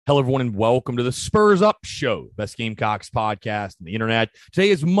Hello, everyone, and welcome to the Spurs Up Show, best Gamecocks podcast on the internet.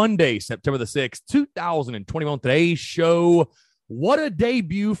 Today is Monday, September the 6th, 2021. Today's show, what a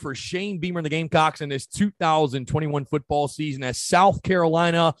debut for Shane Beamer and the Gamecocks in this 2021 football season as South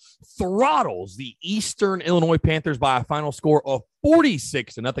Carolina throttles the Eastern Illinois Panthers by a final score of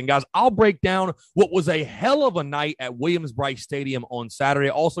 46-0. Guys, I'll break down what was a hell of a night at Williams-Brice Stadium on Saturday.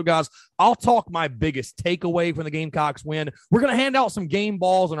 Also, guys, I'll talk my biggest takeaway from the Gamecocks win. We're going to hand out some game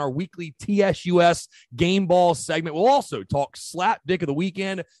balls in our weekly TSUS game ball segment. We'll also talk Slap Dick of the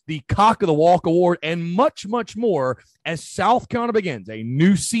Weekend, the Cock of the Walk Award, and much, much more as South Carolina begins a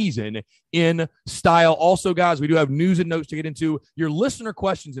new season in style. Also, guys, we do have news and notes to get into, your listener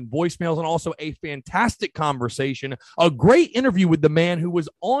questions and voicemails, and also a fantastic conversation, a great interview with the man who was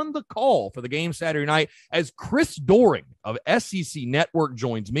on the call for the game Saturday night as Chris Doering of SEC Network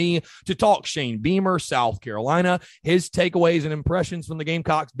joins me to talk Shane Beamer, South Carolina, his takeaways and impressions from the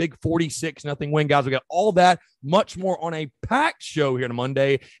Gamecocks' big 46-0 win. Guys, we got all that, much more on a packed show here on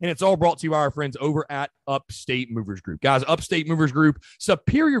Monday, and it's all brought to you by our friends over at Upstate Movers Group. Guys, Upstate Movers Group,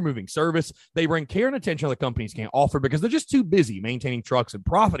 superior moving service. They bring care and attention other companies can't offer because they're just too busy maintaining trucks and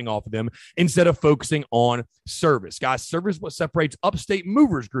profiting off of them instead of focusing on service. Guys, service is what separates Upstate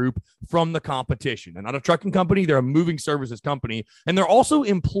Movers Group from the competition. They're not a trucking company, they're a moving services company, and they're also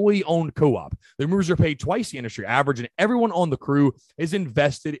employee-owned co-op. Their movers are paid twice the industry average, and everyone on the crew is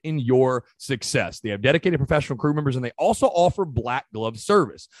invested in your success. They have dedicated professional crew members, and they also offer black glove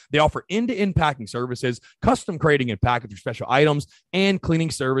service. They offer end-to-end packing services, custom crating and packaging for special items, and cleaning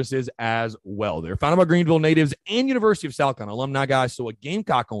services as well. They're founded by Greenville natives and University of South Carolina alumni, guys, so a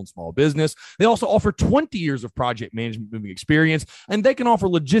Gamecock-owned small business. They also offer 20 years of project management moving experience, and they can offer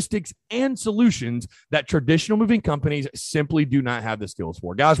logistics and solutions that traditional moving companies simply do not have the skills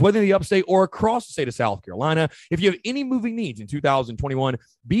for. Guys, whether in the upstate or across the state of South Carolina, if you have any moving needs in 2021,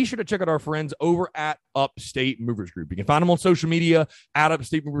 be sure to check out our friends over at Upstate Movers Group. You can find them on social media at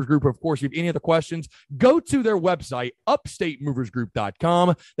Upstate Movers Group. Of course, if you have any other questions, go to their website,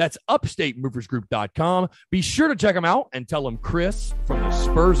 upstatemoversgroup.com. That's upstatemoversgroup.com. Be sure to check them out and tell them Chris from the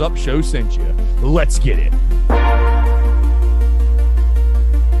Spurs Up Show sent you. Let's get it.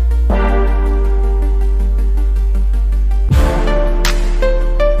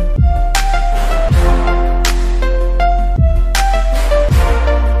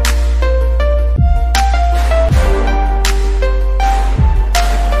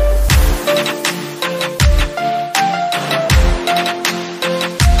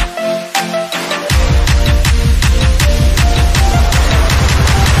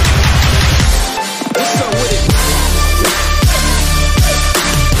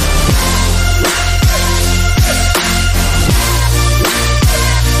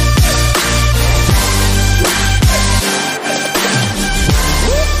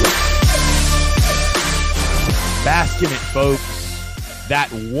 Basking it, folks. That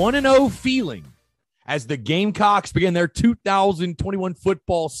 1-0 feeling as the Gamecocks begin their 2021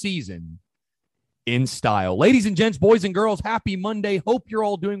 football season in style. Ladies and gents, boys and girls, happy Monday. Hope you're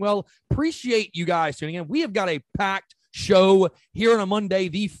all doing well. Appreciate you guys tuning in. We have got a packed show here on a Monday,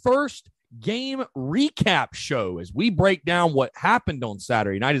 the first game recap show as we break down what happened on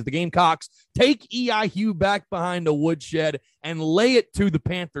Saturday night as the Gamecocks take EIU back behind the woodshed and lay it to the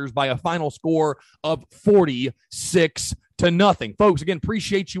Panthers by a final score of 46-0. Folks, again,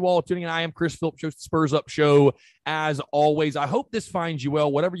 appreciate you all tuning in. I am Chris Phillips, host of Spurs Up Show. As always, I hope this finds you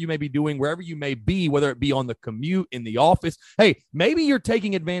well, whatever you may be doing, wherever you may be, whether it be on the commute, in the office. Hey, maybe you're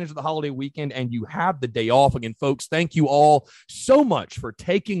taking advantage of the holiday weekend and you have the day off. Again, folks, thank you all so much for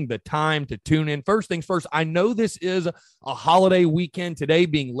taking the time to tune in. First things first, I know this is a holiday weekend today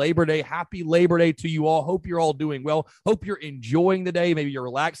being Labor Day. Happy Labor Day to you all. Hope you're all doing well. Hope you're enjoying the day. Maybe you're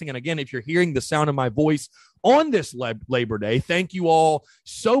relaxing. And again, if you're hearing the sound of my voice on this Labor Day, thank you all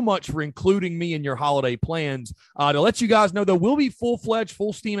so much for including me in your holiday plans. To let you guys know, though, we'll be full-fledged,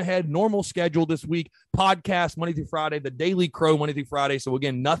 full steam ahead, normal schedule this week, podcast Monday through Friday, the Daily Crow Monday through Friday. So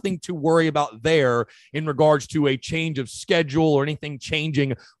again, nothing to worry about there in regards to a change of schedule or anything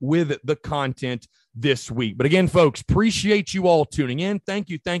changing with the content this week. But again, folks, appreciate you all tuning in. Thank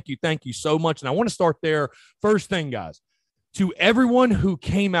you so much. And I want to start there. First thing, guys, to everyone who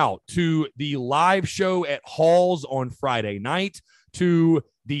came out to the live show at Halls on Friday night, to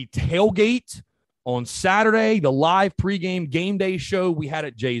the tailgate on Saturday, the live pregame game day show we had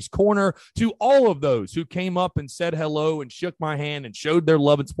at Jay's Corner, to all of those who came up and said hello and shook my hand and showed their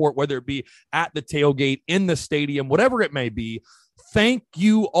love and support, whether it be at the tailgate, in the stadium, whatever it may be, thank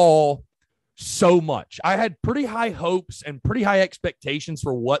you all so much. I had pretty high hopes and pretty high expectations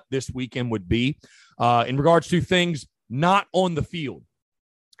for what this weekend would be in regards to things not on the field.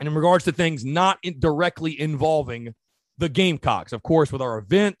 and in regards to things not directly involving the Gamecocks, of course, with our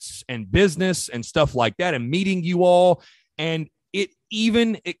events and business and stuff like that and meeting you all. And it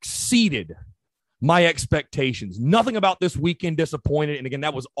even exceeded my expectations. Nothing about this weekend disappointed. And again,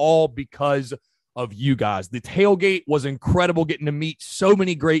 that was all because of you guys. The tailgate was incredible, getting to meet so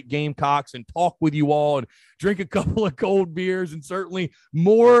many great Gamecocks and talk with you all and drink a couple of cold beers, and certainly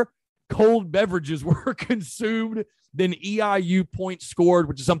more cold beverages were consumed than EIU points scored,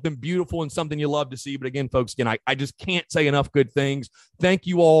 which is something beautiful and something you love to see. But again, folks, I just can't say enough good things. Thank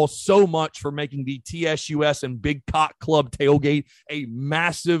you all so much for making the TSUS and Big Cock Club tailgate a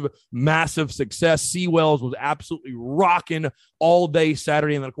massive, massive success. Seawells was absolutely rocking all day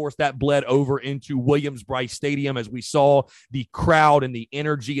Saturday. And then, of course, that bled over into Williams-Brice Stadium as we saw the crowd and the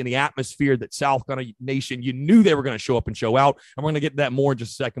energy and the atmosphere that South Carolina Nation, you knew they were going to show up and show out. And we're going to get to that more in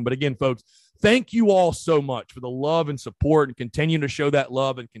just a second. But again, folks, thank you all so much for the love and support and continuing to show that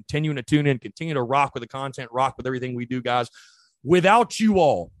love and continuing to tune in, continue to rock with the content, rock with everything we do, guys. Without you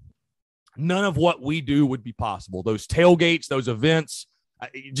all, none of what we do would be possible. Those tailgates, those events,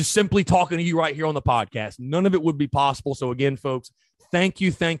 just simply talking to you right here on the podcast, none of it would be possible. So again, folks, thank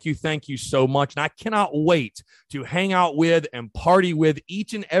you so much. And I cannot wait to hang out with and party with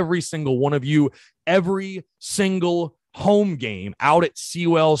each and every single one of you every single home game out at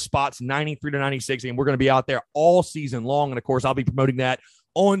Seawells spots 93 to 96. And we're going to be out there all season long. And of course, I'll be promoting that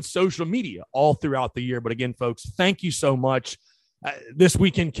on social media all throughout the year. But again, folks, thank you so much. This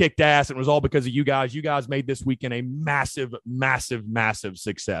weekend kicked ass, and it was all because of you guys. You guys made this weekend a massive, massive, massive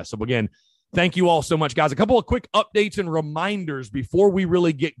success. So again, thank you all so much, guys. A couple of quick updates and reminders before we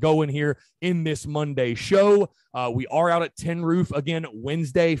really get going here in this Monday show. We are out at Tin Roof again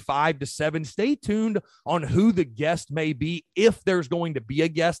Wednesday, 5 to 7. Stay tuned on who the guest may be, if there's going to be a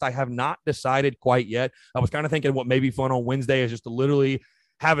guest. I have not decided quite yet. I was kind of thinking what may be fun on Wednesday is just to literally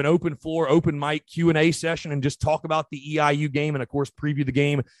have an open floor, open mic Q&A session and just talk about the EIU game and, of course, preview the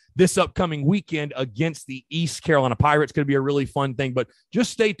game this upcoming weekend against the East Carolina Pirates. Going to be a really fun thing, but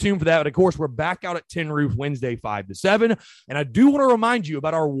just stay tuned for that. And, of course, we're back out at Tin Roof Wednesday, 5 to 7. And I do want to remind you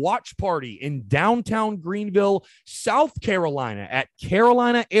about our watch party in downtown Greenville, South Carolina at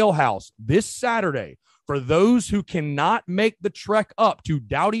Carolina Ale House this Saturday for those who cannot make the trek up to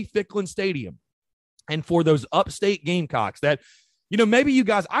Dowdy-Ficklin Stadium. And for those upstate Gamecocks that, maybe you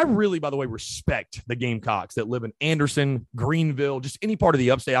guys, I really, by the way, respect the Gamecocks that live in Anderson, Greenville, just any part of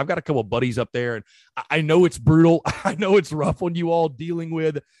the upstate. I've got a couple of buddies up there, and I know it's brutal. I know it's rough on you all dealing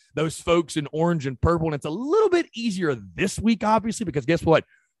with those folks in orange and purple, and it's a little bit easier this week, obviously, because guess what?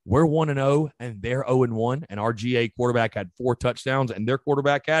 We're 1-0, and they're 0-1, and our GA quarterback had 4 touchdowns, and their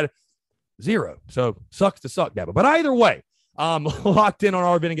quarterback had 0. So sucks to suck, Dabba. But either way, locked in on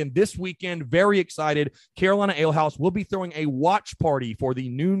our event again this weekend. Very excited. Carolina Ale House will be throwing a watch party for the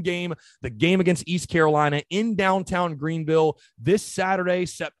noon game, the game against East Carolina in downtown Greenville this Saturday,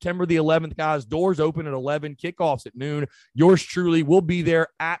 September the 11th, guys. Doors open at 11, kickoffs at noon. Yours truly will be there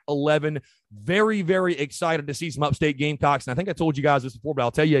at 11. Very, very excited to see some upstate Gamecocks. And I think I told you guys this before, but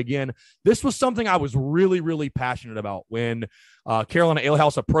I'll tell you again, this was something I was really, really passionate about when Carolina Ale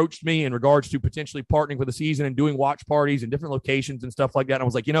House approached me in regards to potentially partnering for the season and doing watch parties in different locations and stuff like that. And I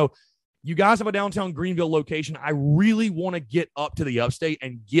was like, you guys have a downtown Greenville location. I really want to get up to the upstate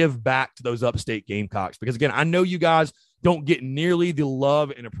and give back to those upstate Gamecocks. Because again, I know you guys don't get nearly the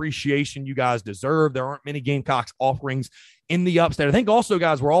love and appreciation you guys deserve. There aren't many Gamecocks offerings in the upstate. I think also,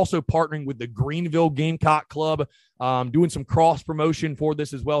 guys, we're also partnering with the Greenville Gamecock Club, doing some cross promotion for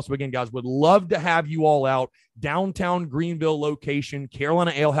this as well. So again, guys, would love to have you all out. Downtown Greenville location,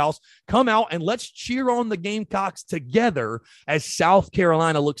 Carolina Ale House. Come out and let's cheer on the Gamecocks together as South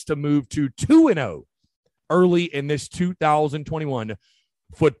Carolina looks to move to 2-0 early in this 2021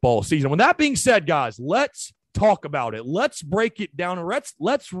 football season. With that being said, guys, let's talk about it. Let's break it down.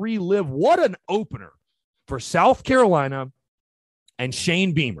 Let's relive what an opener for South Carolina and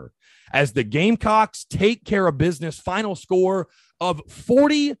Shane Beamer as the Gamecocks take care of business. Final score of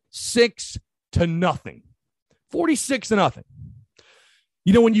 46-0. 46-0.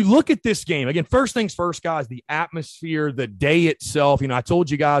 When you look at this game, again, first things first, guys, the atmosphere, the day itself, I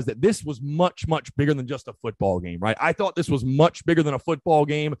told you guys that this was much, much bigger than just a football game, right? I thought this was much bigger than a football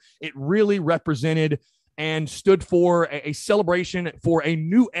game. It really represented and stood for a celebration for a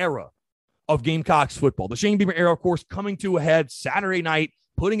new era of Gamecocks football. The Shane Beamer era, of course, coming to a head Saturday night,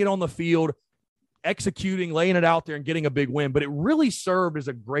 putting it on the field, executing, laying it out there, and getting a big win. But it really served as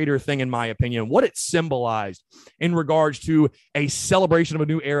a greater thing, in my opinion, what it symbolized in regards to a celebration of a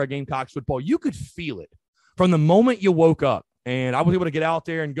new era of Gamecocks football. You could feel it from the moment you woke up And I was able to get out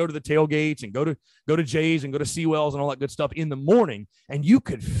there and go to the tailgates and go to Jay's and go to Seawell's and all that good stuff in the morning. And you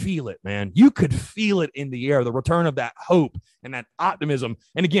could feel it, man. You could feel it in the air, the return of that hope and that optimism.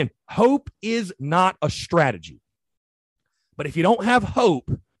 And again, hope is not a strategy. But if you don't have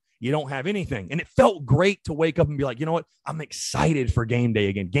hope, you don't have anything. And it felt great to wake up and be like, you know what? I'm excited for game day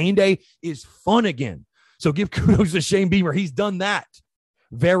again. Game day is fun again. So give kudos to Shane Beamer. He's done that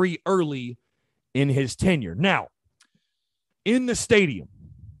very early in his tenure. Now, in the stadium,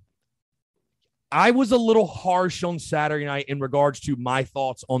 I was a little harsh on Saturday night in regards to my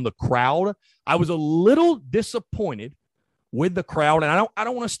thoughts on the crowd. I was a little disappointed with the crowd, and I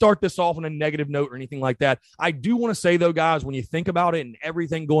don't want to start this off on a negative note or anything like that. I do want to say, though, guys, when you think about it and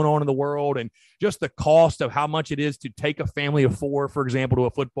everything going on in the world and just the cost of how much it is to take a family of four, for example, to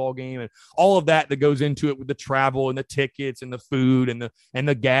a football game and all of that goes into it with the travel and the tickets and the food and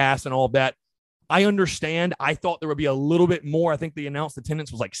the gas and all of that, I understand. I thought there would be a little bit more. I think the announced attendance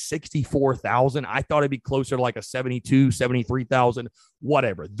was like 64,000. I thought it'd be closer to like a 72, 73,000,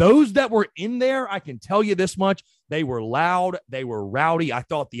 whatever. Those that were in there, I can tell you this much. They were loud. They were rowdy. I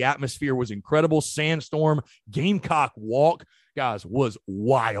thought the atmosphere was incredible. Sandstorm, Gamecock Walk, guys, was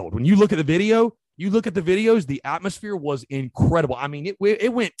wild. When you look at the video, the atmosphere was incredible. I mean,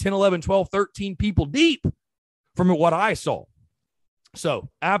 it went 10, 11, 12, 13 people deep from what I saw. So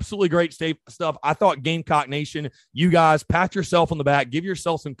absolutely great stuff. I thought Gamecock Nation, you guys pat yourself on the back, give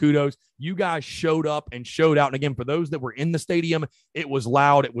yourself some kudos. You guys showed up and showed out. And again, for those that were in the stadium, it was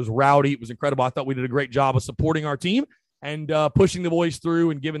loud. It was rowdy. It was incredible. I thought we did a great job of supporting our team and pushing the boys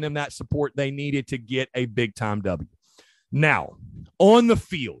through and giving them that support they needed to get a big time W. Now on the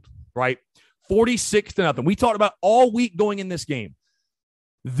field, right? 46-0. We talked about all week going in this game.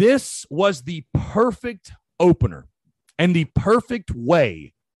 This was the perfect opener and the perfect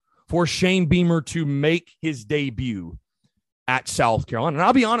way for Shane Beamer to make his debut at South Carolina. And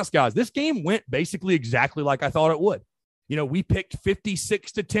I'll be honest, guys, this game went basically exactly like I thought it would. You know, we picked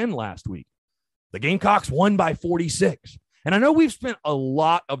 56-10 last week. The Gamecocks won by 46. And I know we've spent a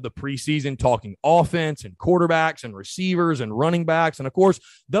lot of the preseason talking offense and quarterbacks and receivers and running backs. And, of course,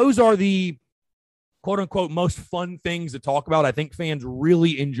 those are the quote-unquote most fun things to talk about. I think fans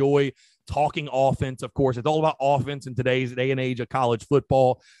really enjoy talking offense. Of course, it's all about offense in today's day and age of college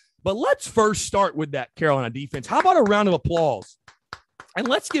football. But let's first start with that Carolina defense. How about a round of applause? And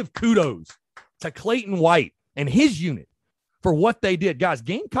let's give kudos to Clayton White and his unit for what they did. Guys,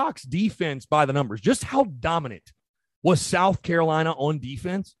 Gamecocks defense by the numbers, just how dominant was South Carolina on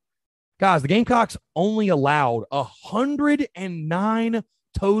defense? Guys, the Gamecocks only allowed 109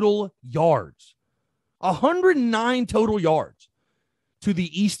 total yards. 109 total yards to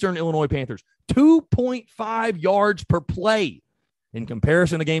the Eastern Illinois Panthers. 2.5 yards per play. In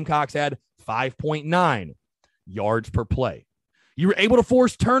comparison, the Gamecocks had 5.9 yards per play. You were able to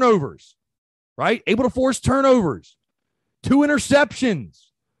force turnovers, right? Able to force turnovers. 2 interceptions.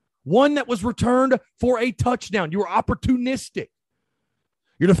 1 that was returned for a touchdown. You were opportunistic.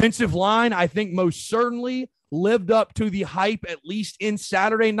 Your defensive line, I think, most certainly lived up to the hype, at least in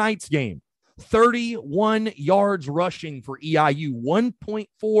Saturday night's game. 31 yards rushing for EIU,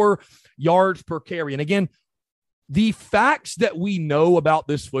 1.4 yards per carry. And again, the facts that we know about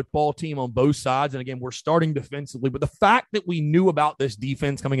this football team on both sides, and again, we're starting defensively, but the fact that we knew about this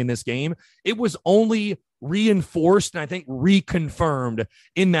defense coming in this game, it was only reinforced and I think reconfirmed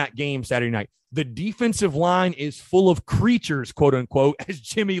in that game Saturday night. The defensive line is full of creatures, quote unquote, as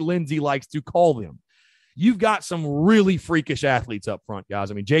Jimmy Lindsay likes to call them. You've got some really freakish athletes up front,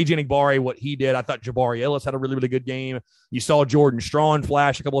 guys. I mean, J.J. Nigbari, what he did, I thought Jabari Ellis had a really, really good game. You saw Jordan Strawn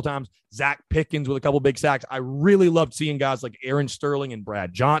flash a couple of times. Zach Pickens with a couple of big sacks. I really loved seeing guys like Aaron Sterling and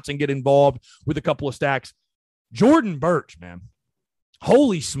Brad Johnson get involved with a couple of stacks. Jordan Birch, man,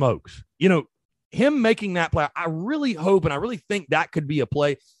 holy smokes. You know, him making that play, I really hope and I really think that could be a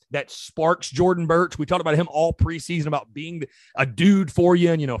play that sparks Jordan Birch. We talked about him all preseason about being a dude for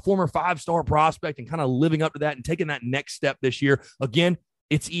you and, you know, a former 5-star prospect and kind of living up to that and taking that next step this year. Again,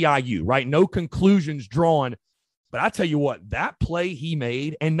 it's EIU, right? No conclusions drawn. But I tell you what, that play he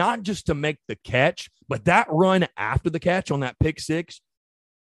made, and not just to make the catch, but that run after the catch on that pick six,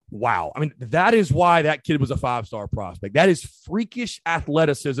 wow. I mean, that is why that kid was a 5-star prospect. That is freakish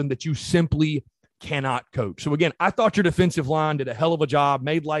athleticism that you simply cannot coach. So again, I thought your defensive line did a hell of a job,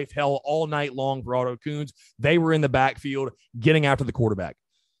 made life hell all night long for Otto Coons. They were in the backfield getting after the quarterback.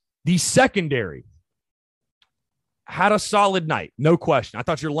 The secondary had a solid night, no question. I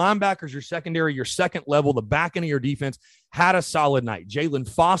thought your linebackers, your secondary, your second level, the back end of your defense had a solid night. Jalen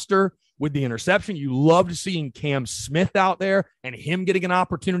Foster with the interception. You loved seeing Cam Smith out there and him getting an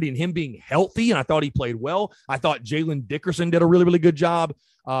opportunity and him being healthy, and I thought he played well. I thought Jalen Dickerson did a really, really good job.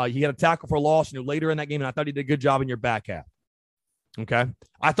 He had a tackle for loss later in that game, and I thought he did a good job in your back half. Okay.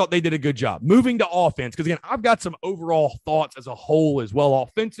 I thought they did a good job. Moving to offense, because, again, I've got some overall thoughts as a whole as well.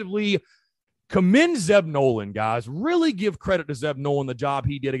 Offensively, commend Zeb Nolan, guys. Really give credit to Zeb Nolan, the job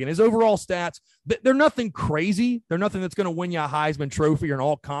he did. Again, his overall stats, they're nothing crazy. They're nothing that's going to win you a Heisman Trophy or an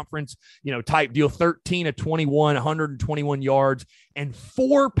all-conference, type deal. 13 of 21, 121 yards, and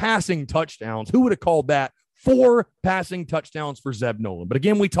 4 passing touchdowns. Who would have called that? 4 passing touchdowns for Zeb Nolan. But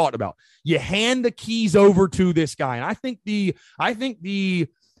again, we talked about you hand the keys over to this guy. And I think the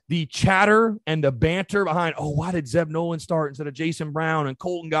chatter and the banter behind, why did Zeb Nolan start instead of Jason Brown and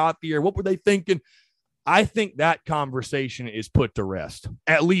Colton Gauthier? What were they thinking? I think that conversation is put to rest,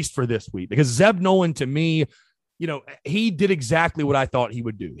 at least for this week, because Zeb Nolan, to me, he did exactly what I thought he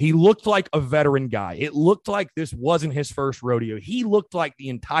would do. He looked like a veteran guy. It looked like this wasn't his first rodeo. He looked like the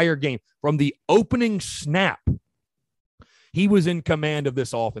entire game from the opening snap, he was in command of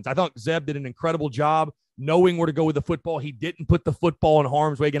this offense. I thought Zeb did an incredible job knowing where to go with the football. He didn't put the football in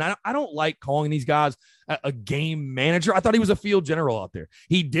harm's way. Again, I don't like calling these guys a game manager. I thought he was a field general out there.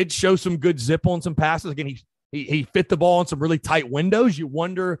 He did show some good zip on some passes. Again, he fit the ball in some really tight windows. You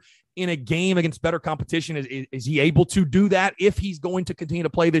wonder, in a game against better competition, is he able to do that if he's going to continue to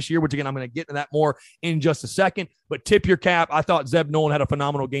play this year, which, again, I'm going to get into that more in just a second. But tip your cap. I thought Zeb Nolan had a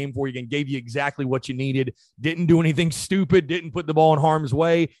phenomenal game for you and gave you exactly what you needed. Didn't do anything stupid. Didn't put the ball in harm's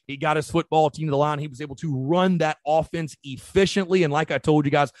way. He got his football team to the line. He was able to run that offense efficiently. And like I told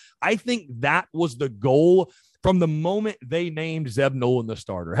you guys, I think that was the goal from the moment they named Zeb Nolan the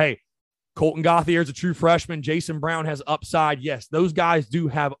starter. Hey, Colton Gauthier is a true freshman. Jason Brown has upside. Yes, those guys do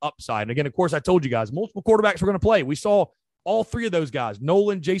have upside. And again, of course, I told you guys, multiple quarterbacks were going to play. We saw all 3 of those guys,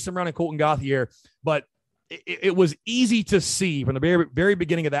 Nolan, Jason Brown, and Colton Gauthier. But it was easy to see from the very, very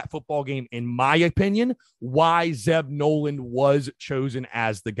beginning of that football game, in my opinion, why Zeb Nolan was chosen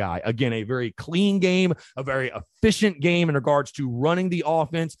as the guy. Again, a very clean game, a very efficient game in regards to running the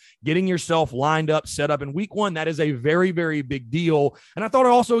offense, getting yourself lined up, set up in week 1. That is a very, very big deal. And I thought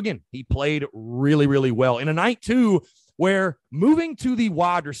also, again, he played really, really well in a night, too, where moving to the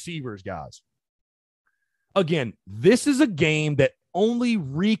wide receivers, guys. Again, this is a game that only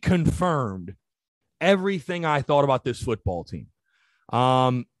reconfirmed everything I thought about this football team.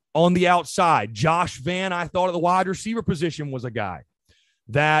 On the outside, Josh Vann, I thought at the wide receiver position was a guy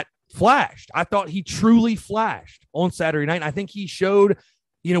that flashed. I thought he truly flashed on Saturday night. And I think he showed,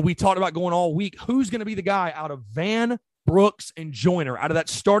 we talked about going all week, who's going to be the guy out of Vann, Brooks, and Joyner, out of that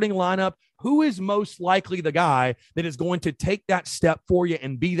starting lineup, who is most likely the guy that is going to take that step for you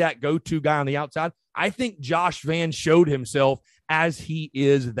and be that go-to guy on the outside? I think Josh Vann showed himself as he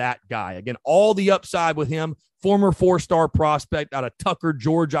is that guy. Again, all the upside with him, former 4-star prospect out of Tucker,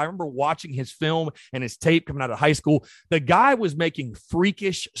 Georgia. I remember watching his film and his tape coming out of high school. The guy was making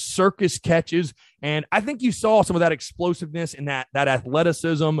freakish circus catches, and I think you saw some of that explosiveness and that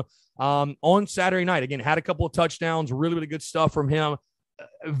athleticism on Saturday night. Again, had a couple of touchdowns, really, really good stuff from him.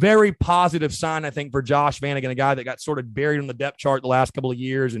 Very positive sign, I think, for Josh Vann, again, a guy that got sort of buried on the depth chart the last couple of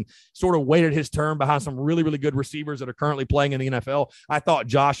years and sort of waited his turn behind some really, really good receivers that are currently playing in the NFL. I thought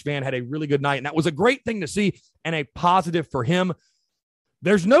Josh Vann had a really good night, and that was a great thing to see and a positive for him.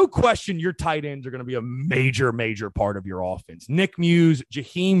 There's no question your tight ends are going to be a major, major part of your offense. Nick Muse,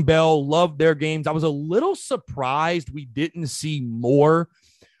 Jaheim Bell, loved their games. I was a little surprised we didn't see more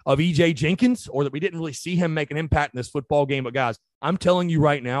of E.J. Jenkins, or that we didn't really see him make an impact in this football game. But, guys, I'm telling you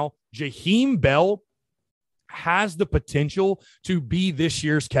right now, Jaheim Bell has the potential to be this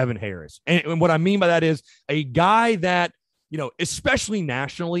year's Kevin Harris. And what I mean by that is a guy that, especially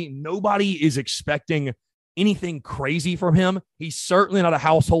nationally, nobody is expecting anything crazy from him. He's certainly not a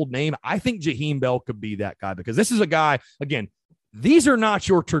household name. I think Jaheim Bell could be that guy, because this is a guy, again, these are not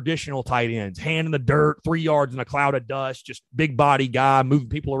your traditional tight ends, hand in the dirt, 3 yards in a cloud of dust, just big body guy moving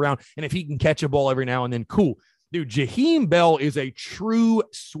people around. And if he can catch a ball every now and then, cool. Dude, Jaheim Bell is a true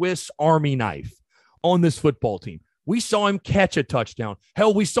Swiss Army knife on this football team. We saw him catch a touchdown.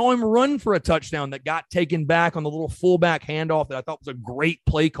 Hell, we saw him run for a touchdown that got taken back on the little fullback handoff that I thought was a great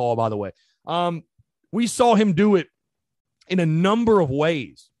play call, by the way. We saw him do it in a number of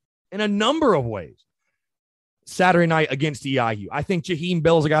ways. Saturday night against EIU. I think Jaheim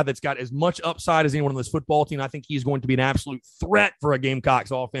Bell is a guy that's got as much upside as anyone on this football team. I think he's going to be an absolute threat for a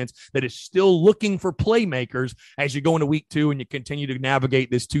Gamecocks offense that is still looking for playmakers as you go into week 2 and you continue to navigate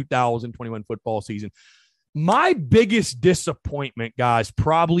this 2021 football season. My biggest disappointment, guys,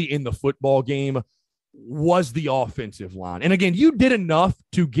 probably in the football game was the offensive line. And again, you did enough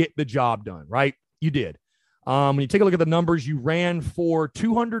to get the job done, right? You did. When you take a look at the numbers, you ran for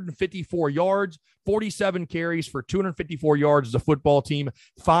 254 yards, 47 carries for 254 yards as a football team,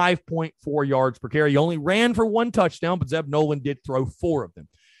 5.4 yards per carry. You only ran for 1 touchdown, but Zeb Nolan did throw 4 of them.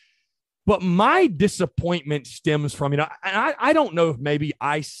 But my disappointment stems from, I don't know if maybe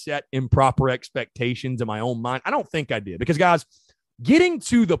I set improper expectations in my own mind. I don't think I did because, guys, getting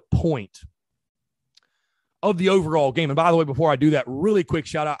to the point of the overall game, and by the way, before I do that, really quick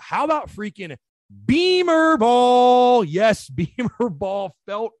shout out, how about freaking Beamer ball? Yes, Beamer ball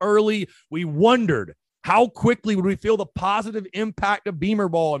felt early. We wondered how quickly would we feel the positive impact of Beamer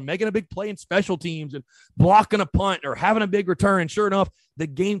ball and making a big play in special teams and blocking a punt or having a big return. And sure enough, the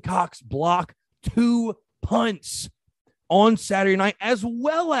Gamecocks block 2 punts on Saturday night, as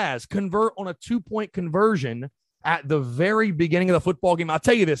well as convert on a 2-point conversion at the very beginning of the football game. I'll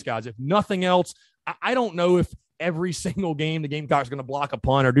tell you this, guys, if nothing else, I don't know if every single game the Gamecocks are going to block a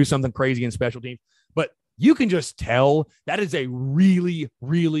punt or do something crazy in special teams, but you can just tell that is a really,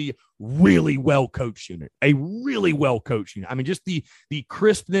 really, really well-coached unit, a really well-coached unit. I mean, just the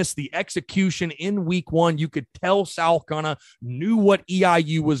crispness, the execution in week 1, you could tell South Carolina knew what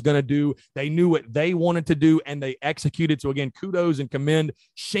EIU was going to do. They knew what they wanted to do, and they executed. So, again, kudos and commend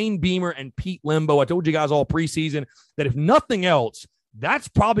Shane Beamer and Pete Limbo. I told you guys all preseason that if nothing else, that's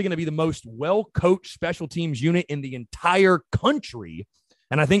probably going to be the most well-coached special teams unit in the entire country.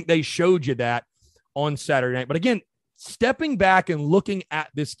 And I think they showed you that on Saturday night. But again, stepping back and looking at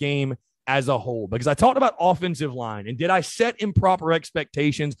this game as a whole, because I talked about offensive line and did I set improper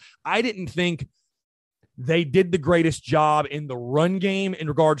expectations? I didn't think they did the greatest job in the run game in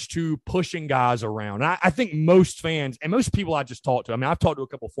regards to pushing guys around. And I think most fans and most people I just talked to, I mean, I've talked to a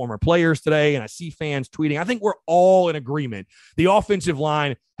couple of former players today and I see fans tweeting. I think we're all in agreement. The offensive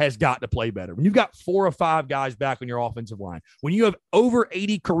line has got to play better. When you've got 4 or 5 guys back on your offensive line, when you have over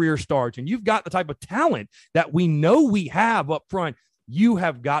 80 career starts and you've got the type of talent that we know we have up front, you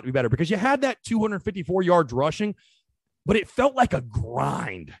have got to be better because you had that 254 yards rushing, but it felt like a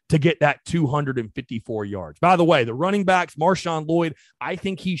grind to get that 254 yards. By the way, the running backs, Marshawn Lloyd, I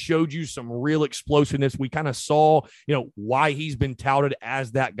think he showed you some real explosiveness. We kind of saw, why he's been touted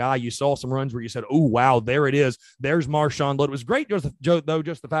as that guy. You saw some runs where you said, oh, wow, there it is. There's Marshawn Lloyd. It was great, just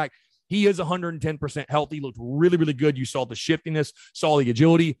the fact he is 110% healthy, looked really, really good. You saw the shiftiness, saw the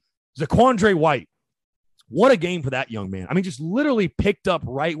agility. Zaquandre White. What a game for that young man. I mean, just literally picked up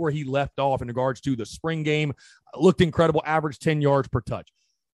right where he left off in regards to the spring game. Looked incredible, averaged 10 yards per touch.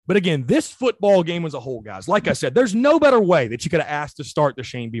 But again, this football game as a whole, guys, like I said, there's no better way that you could have asked to start the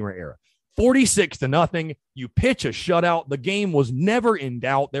Shane Beamer era. 46-0. You pitch a shutout. The game was never in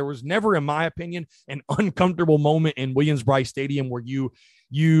doubt. There was never, in my opinion, an uncomfortable moment in Williams-Brice Stadium where you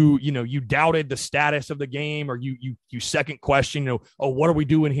doubted the status of the game or you second question, oh, what are we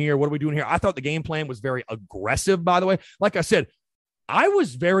doing here? What are we doing here? I thought the game plan was very aggressive, by the way. Like I said, I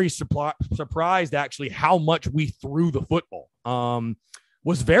was very surprised actually how much we threw the football.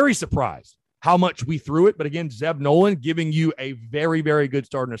 Was very surprised how much we threw it. But again, Zeb Nolan giving you a very, very good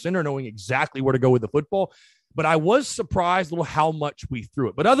start in the center, knowing exactly where to go with the football. But I was surprised a little how much we threw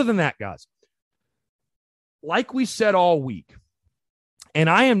it. But other than that, guys, like we said all week, and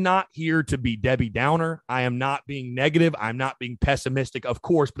I am not here to be Debbie Downer. I am not being negative. I'm not being pessimistic, of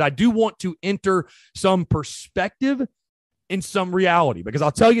course, but I do want to enter some perspective and some reality because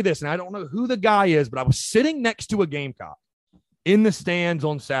I'll tell you this, and I don't know who the guy is, but I was sitting next to a Gamecock in the stands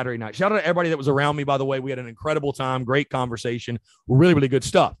on Saturday night. Shout out to everybody that was around me, by the way. We had an incredible time, great conversation, really, really good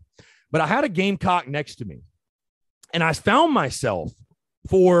stuff. But I had a Gamecock next to me, and I found myself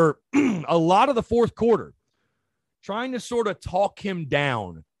for a lot of the fourth quarter trying to sort of talk him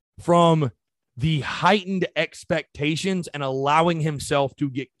down from the heightened expectations and allowing himself to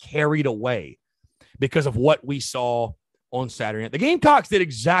get carried away because of what we saw on Saturday night. The Gamecocks did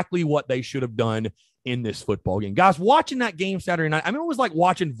exactly what they should have done in this football game. Guys, watching that game Saturday night, I mean, it was like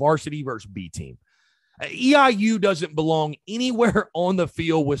watching varsity versus B team. EIU doesn't belong anywhere on the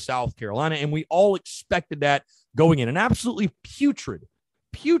field with South Carolina, and we all expected that going in. An absolutely putrid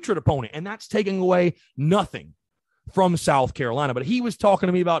opponent, and that's taking away nothing from South Carolina. But he was talking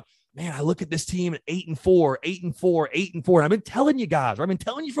to me about, man, I look at this team at 8-4. And I've been telling you guys, or I've been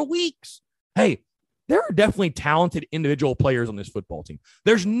telling you for weeks, hey, there are definitely talented individual players on this football team.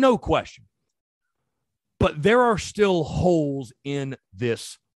 There's no question. But there are still holes in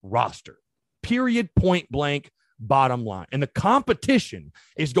this roster. Period, point blank, bottom line. And the competition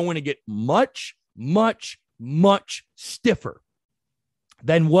is going to get much, much, much stiffer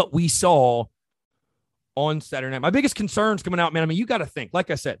than what we saw on Saturday night. My biggest concerns coming out, man, I mean, you got to think,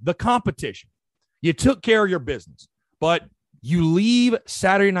 like I said, the competition. You took care of your business, but you leave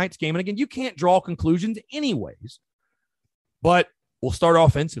Saturday night's game. And again, you can't draw conclusions anyways, but we'll start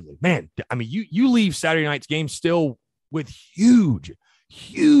offensively. Man, I mean, you leave Saturday night's game still with huge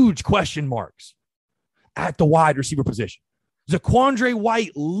question marks at the wide receiver position. Zaquandre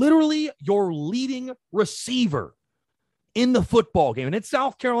White, literally your leading receiver in the football game. And it's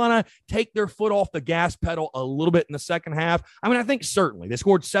South Carolina take their foot off the gas pedal a little bit in the second half. I mean, I think certainly they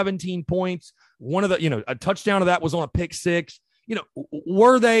scored 17 points. One of the, a touchdown of that was on a pick six.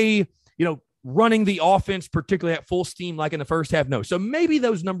 Were they, running the offense particularly at full steam like in the first half? No. So maybe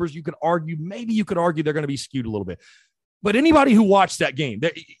those numbers you could argue they're going to be skewed a little bit. But anybody who watched that game,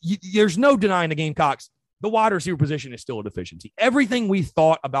 there's no denying the Gamecocks. The wide receiver position is still a deficiency. Everything we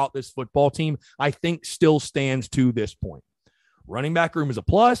thought about this football team, I think, still stands to this point. Running back room is a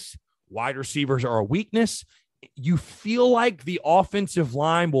plus. Wide receivers are a weakness. You feel like the offensive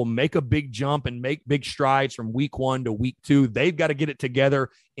line will make a big jump and make big strides from week 1 to week 2. They've got to get it together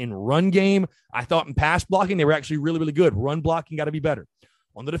in run game. I thought in pass blocking, they were actually really, really good. Run blocking got to be better.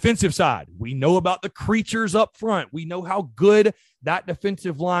 On the defensive side, we know about the creatures up front. We know how good that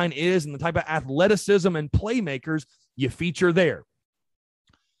defensive line is and the type of athleticism and playmakers you feature there.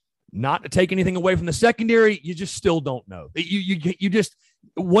 Not to take anything away from the secondary, you just still don't know. You just,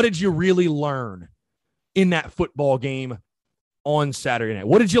 what did you really learn in that football game on Saturday night?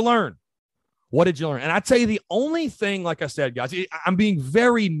 What did you learn? And I'd say the only thing, like I said, guys, I'm being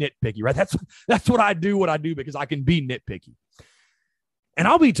very nitpicky, right? That's what I do because I can be nitpicky. And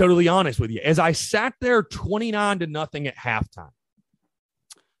I'll be totally honest with you. As I sat there 29-0 at halftime,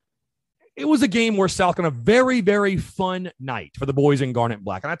 it was a game where South on a very, very fun night for the boys in Garnet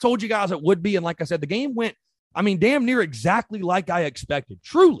Black. And I told you guys it would be. And like I said, the game went, damn near exactly like I expected.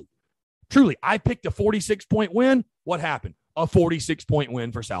 Truly. I picked a 46-point win. What happened? A 46-point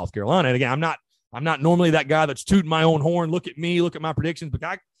win for South Carolina. And again, I'm not normally that guy that's tooting my own horn. Look at me, look at my predictions.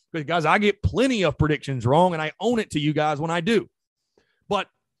 But guys, I get plenty of predictions wrong, and I own it to you guys when I do. But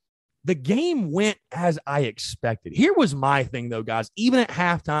the game went as I expected. Here was my thing, though, guys. Even at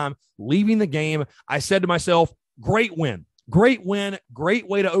halftime, leaving the game, I said to myself, great win, great way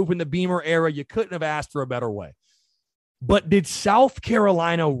to open the Beamer era. You couldn't have asked for a better way. But did South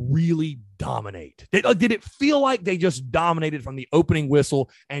Carolina really dominate? Did it feel like they just dominated from the opening whistle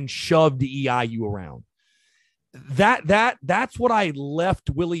and shoved the EIU around? That's what I left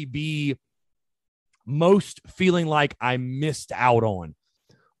Willie B most feeling like I missed out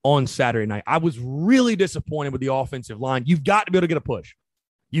on Saturday night. I was really disappointed with the offensive line. You've got to be able to get a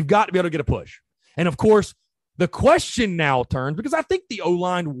push. And of course, the question now turns, because I think the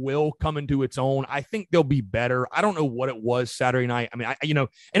O-line will come into its own. I think they'll be better. I don't know what it was Saturday night. And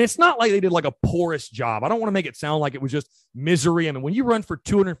it's not like they did like a porous job. I don't want to make it sound like it was just misery. When you run for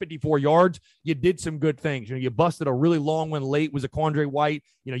 254 yards, you did some good things. You busted a really long one late with Zaquandre White.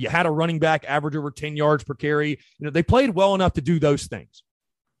 You had a running back average over 10 yards per carry. They played well enough to do those things.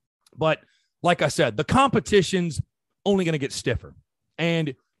 But like I said, the competition's only going to get stiffer.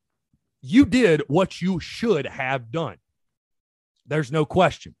 And you did what you should have done. There's no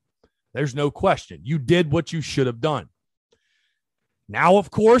question. You did what you should have done. Now,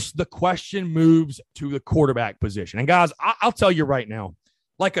 of course, the question moves to the quarterback position. And guys, I'll tell you right now,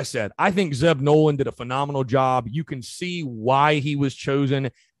 like I said, I think Zeb Nolan did a phenomenal job. You can see why he was chosen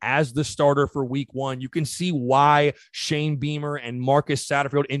as the starter for week 1. You can see why Shane Beamer and Marcus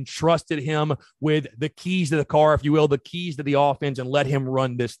Satterfield entrusted him with the keys to the car, if you will, the keys to the offense, and let him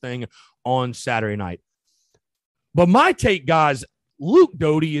run this thing on Saturday night. But my take, guys, Luke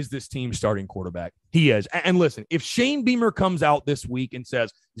Doty is this team's starting quarterback. He is. And listen, if Shane Beamer comes out this week and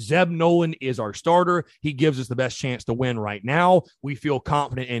says, Zeb Nolan is our starter, he gives us the best chance to win right now, we feel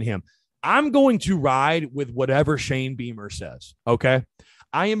confident in him. I'm going to ride with whatever Shane Beamer says, okay?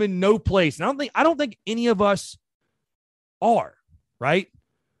 I am in no place, and I don't think any of us are, right?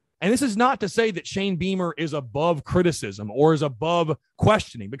 And this is not to say that Shane Beamer is above criticism or is above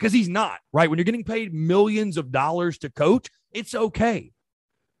questioning, because he's not, right? When you're getting paid millions of dollars to coach, it's okay.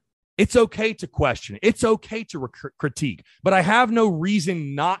 It's okay to question. It's okay to critique. But I have no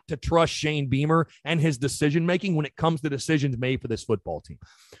reason not to trust Shane Beamer and his decision-making when it comes to decisions made for this football team.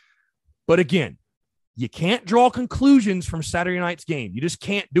 But again, you can't draw conclusions from Saturday night's game. You just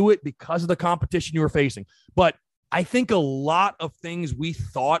can't do it because of the competition you were facing. But I think a lot of things we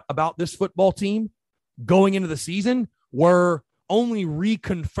thought about this football team going into the season were only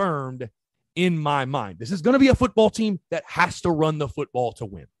reconfirmed in my mind. This is going to be a football team that has to run the football to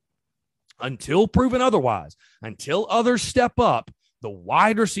win. Until proven otherwise, until others step up, the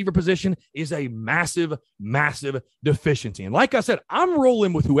wide receiver position is a massive, massive deficiency. And like I said, I'm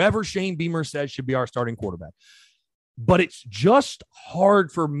rolling with whoever Shane Beamer says should be our starting quarterback. But it's just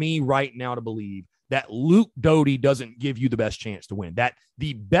hard for me right now to believe that Luke Doty doesn't give you the best chance to win, that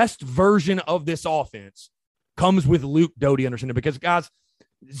the best version of this offense comes with Luke Doty under center. Because, guys,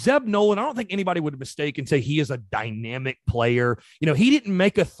 Zeb Nolan, I don't think anybody would mistake and say he is a dynamic player. You know, he didn't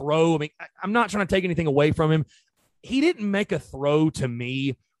make a throw. I mean, I'm not trying to take anything away from him. He didn't make a throw to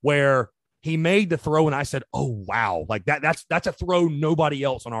me where he made the throw and I said, oh, wow, like that's a throw nobody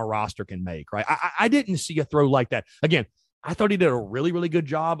else on our roster can make, right? I didn't see a throw like that. Again, I thought he did a really, really good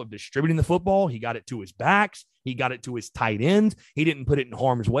job of distributing the football. He got it to his backs. He got it to his tight ends. He didn't put it in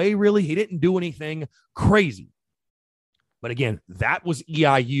harm's way, really. He didn't do anything crazy. But again, that was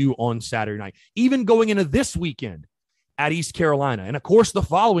EIU on Saturday night. Even going into this weekend at East Carolina, and of course the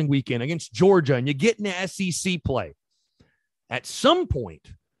following weekend against Georgia, and you get into SEC play. At some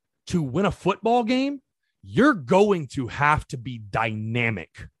point, to win a football game, you're going to have to be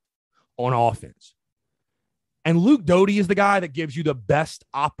dynamic on offense. And Luke Doty is the guy that gives you the best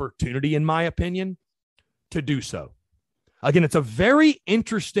opportunity, in my opinion, to do so. Again, it's a very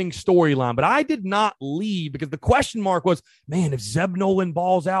interesting storyline, but I did not leave because the question mark was, man, if Zeb Nolan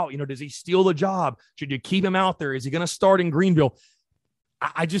balls out, does he steal the job? Should you keep him out there? Is he going to start in Greenville?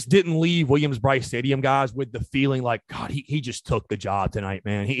 I just didn't leave Williams-Brice Stadium, guys, with the feeling like, God, he just took the job tonight,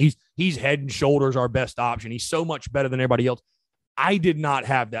 man. He's head and shoulders our best option. He's so much better than everybody else. I did not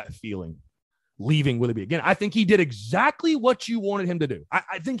have that feeling leaving Willie B. Again, I think he did exactly what you wanted him to do.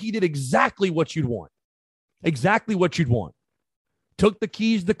 I think he did exactly what you'd want. Exactly what you'd want. Took the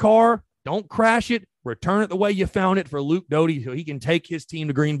keys to the car, don't crash it, return it the way you found it for Luke Doty so he can take his team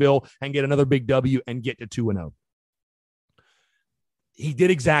to Greenville and get another big W and get to 2-0. He did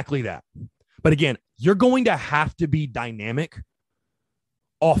exactly that. But again, you're going to have to be dynamic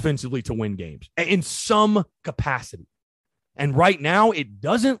offensively to win games in some capacity. And right now, it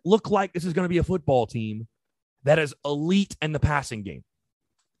doesn't look like this is going to be a football team that is elite in the passing game.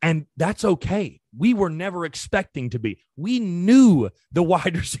 And that's okay. We were never expecting to be. We knew the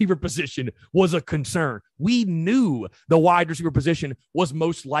wide receiver position was a concern. We knew the wide receiver position was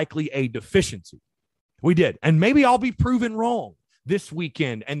most likely a deficiency. We did. And maybe I'll be proven wrong this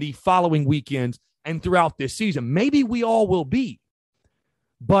weekend and the following weekends and throughout this season. Maybe we all will be.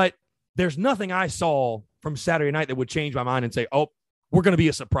 But there's nothing I saw from Saturday night that would change my mind and say, oh, we're going to be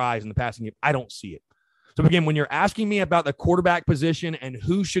a surprise in the passing game. I don't see it. So again, when you're asking me about the quarterback position and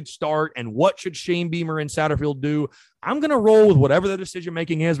who should start and what should Shane Beamer and Satterfield do, I'm going to roll with whatever the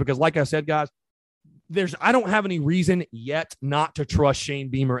decision-making is because like I said, guys, I don't have any reason yet not to trust Shane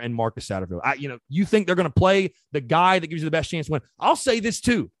Beamer and Marcus Satterfield. You think they're going to play the guy that gives you the best chance to win. I'll say this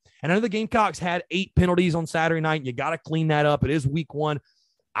too. And I know the Gamecocks had 8 penalties on Saturday night. You got to clean that up. It is week 1.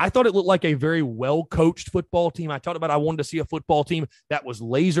 I thought it looked like a very well-coached football team. I wanted to see a football team that was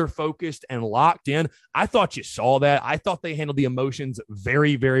laser-focused and locked in. I thought you saw that. I thought they handled the emotions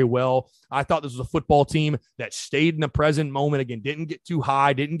very, very well. I thought this was a football team that stayed in the present moment. Again, didn't get too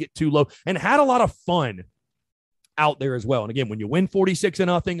high, didn't get too low, and had a lot of fun out there as well. And again, when you win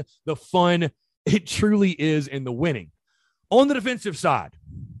 46-0, the fun, it truly is in the winning. On the defensive side,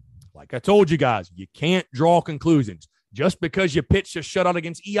 like I told you guys, you can't draw conclusions. Just because you pitched a shutout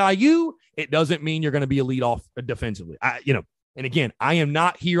against EIU, it doesn't mean you're going to be a leadoff defensively. And again, I am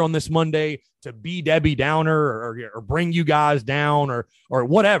not here on this Monday to be Debbie Downer or bring you guys down or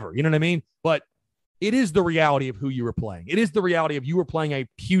whatever. You know what I mean? But it is the reality of who you were playing. It is the reality of you were playing a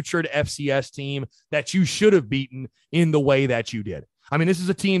putrid FCS team that you should have beaten in the way that you did. I mean, this is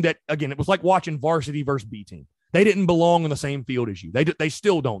a team that, again, it was like watching varsity versus B team. They didn't belong on the same field as you. They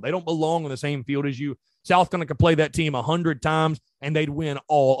still don't. They don't belong on the same field as you. South Carolina could play that team 100 times, and they'd win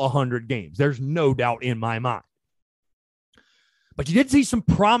all 100 games. There's no doubt in my mind. But you did see some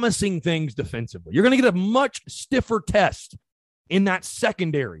promising things defensively. You're going to get a much stiffer test in that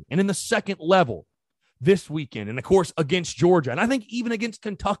secondary and in the second level this weekend. And, of course, against Georgia. And I think even against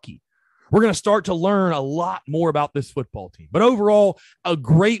Kentucky, we're going to start to learn a lot more about this football team. But overall, a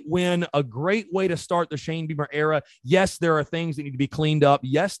great win, a great way to start the Shane Beamer era. Yes, there are things that need to be cleaned up.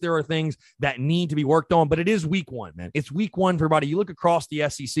 Yes, there are things that need to be worked on, but it is week 1, man. It's week 1 for everybody. You look across the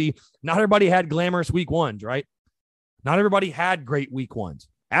SEC, not everybody had glamorous week 1s, right? Not everybody had great week 1s.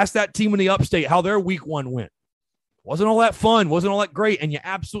 Ask that team in the upstate how their week 1 went. Wasn't all that fun, wasn't all that great, and you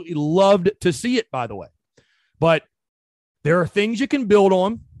absolutely loved to see it, by the way. But there are things you can build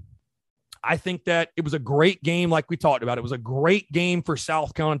on. I think that it was a great game like we talked about. It was a great game for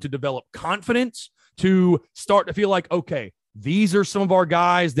South Carolina to develop confidence, to start to feel like, okay, these are some of our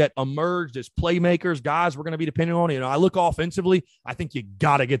guys that emerged as playmakers, guys we're going to be dependent on. I look offensively, I think you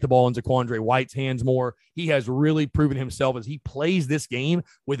got to get the ball into Quandre White's hands more. He has really proven himself as he plays this game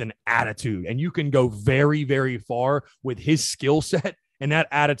with an attitude, and you can go very, very far with his skill set and that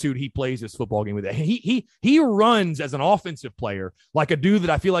attitude he plays this football game with. He runs as an offensive player like a dude that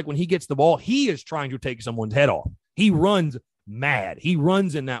I feel like when he gets the ball, he is trying to take someone's head off. He runs mad. He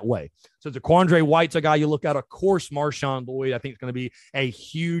runs in that way. So the Quandre White's a guy you look at. Of course, Marshawn Lloyd, I think, is going to be a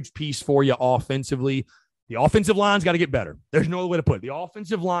huge piece for you offensively. The offensive line's got to get better. There's no other way to put it. The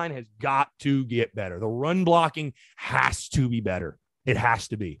offensive line has got to get better. The run blocking has to be better. It has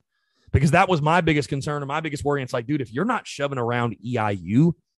to be. Because that was my biggest concern and my biggest worry. It's like, dude, if you're not shoving around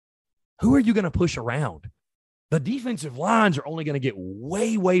EIU, who are you going to push around? The defensive lines are only going to get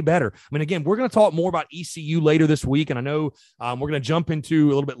way, way better. I mean, again, we're going to talk more about ECU later this week, and I know we're going to jump into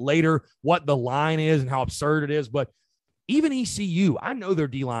a little bit later what the line is and how absurd it is, but even ECU, I know their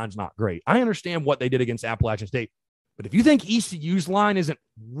D-line's not great. I understand what they did against Appalachian State, but if you think ECU's line isn't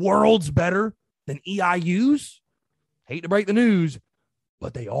worlds better than EIU's, hate to break the news,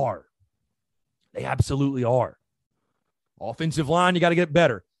 but they are. They absolutely are. Offensive line, you got to get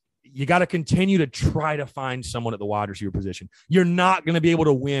better. You got to continue to try to find someone at the wide receiver position. You're not going to be able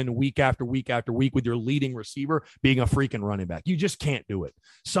to win week after week after week with your leading receiver being a freaking running back. You just can't do it.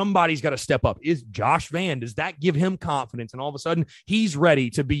 Somebody's got to step up. Is Josh Vann, does that give him confidence? And all of a sudden, he's ready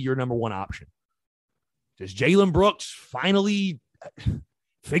to be your number one option. Does Jalen Brooks finally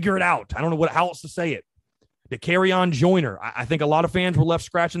figure it out? I don't know how else to say it. DeCarrion Joyner. I think a lot of fans were left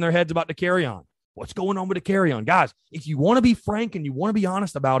scratching their heads about DeCarrion. What's going on with DeCarrion? Guys, if you want to be frank and you want to be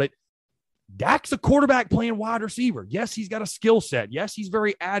honest about it, Dak's a quarterback playing wide receiver. Yes, he's got a skill set. Yes, he's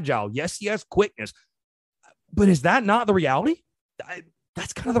very agile. Yes, he has quickness. But is that not the reality?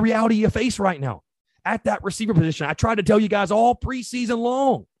 That's kind of the reality you face right now at that receiver position. I tried to tell you guys all preseason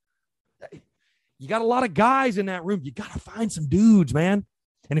long. You got a lot of guys in that room. You got to find some dudes, man.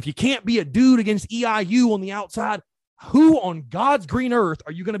 And if you can't be a dude against EIU on the outside, who on God's green earth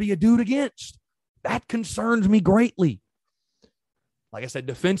are you going to be a dude against? That concerns me greatly. Like I said,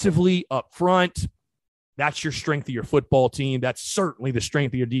 defensively up front, that's your strength of your football team. That's certainly the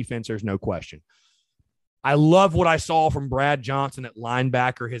strength of your defense. There's no question. I love what I saw from Brad Johnson at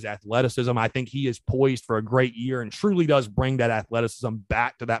linebacker, his athleticism. I think he is poised for a great year and truly does bring that athleticism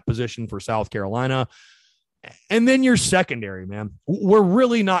back to that position for South Carolina. And then your secondary, man. We're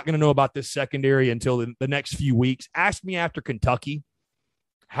really not going to know about this secondary until the next few weeks. Ask me after Kentucky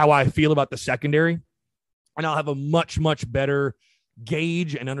how I feel about the secondary, and I'll have a much, much better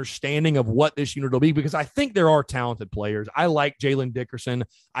gauge and understanding of what this unit will be, because I think there are talented players. I like Jalen Dickerson.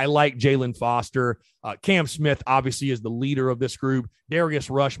 I like Jalen Foster. Cam Smith obviously is the leader of this group. Darius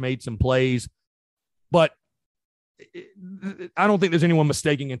Rush made some plays, but I don't think there's anyone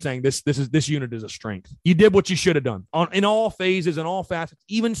mistaking in saying this unit is a strength. You did what you should have done in all phases, in all facets,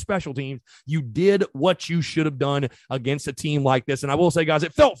 even special teams. You did what you should have done against a team like this. And I will say, guys,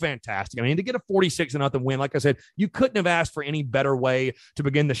 it felt fantastic. I mean, to get a 46-0 win, like I said, you couldn't have asked for any better way to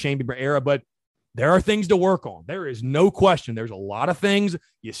begin the Shane Beamer era, but there are things to work on. There is no question. There's a lot of things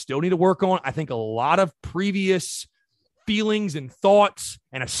you still need to work on. I think a lot of previous feelings and thoughts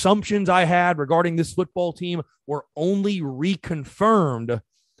and assumptions I had regarding this football team were only reconfirmed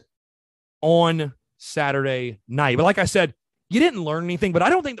on Saturday night. But like I said, you didn't learn anything, but I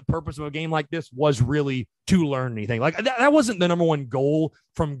don't think the purpose of a game like this was really to learn anything. Like that wasn't the number one goal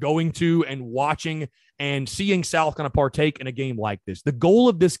from going to and watching and seeing South kind of partake in a game like this. The goal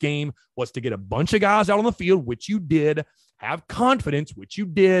of this game was to get a bunch of guys out on the field, which you did, have confidence, which you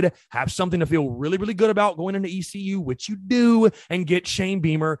did, have something to feel really, really good about going into ECU, which you do, and get Shane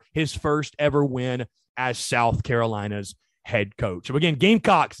Beamer his first ever win as South Carolina's head coach. So again,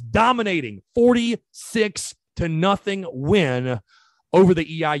 Gamecocks dominating 46-0 win over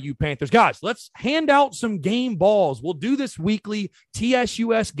the EIU Panthers. Guys, let's hand out some game balls. We'll do this weekly.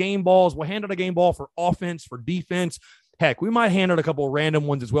 TSUS game balls. We'll hand out a game ball for offense, for defense. Heck, we might hand out a couple of random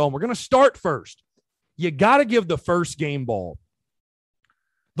ones as well. And we're going to start first. You got to give the first game ball.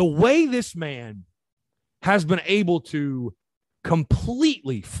 The way this man has been able to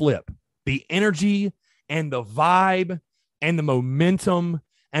completely flip the energy and the vibe and the momentum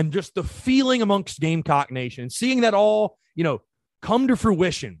and just the feeling amongst Gamecock Nation, seeing that all, come to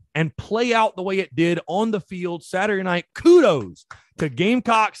fruition and play out the way it did on the field Saturday night. Kudos to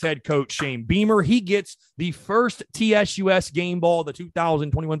Gamecocks head coach Shane Beamer. He gets the first TSUS game ball of the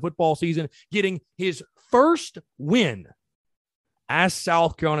 2021 football season, getting his first win as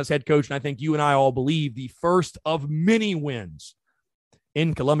South Carolina's head coach. And I think you and I all believe the first of many wins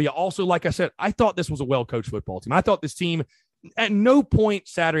in Columbia. Also, like I said, I thought this was a well-coached football team. I thought this team At no point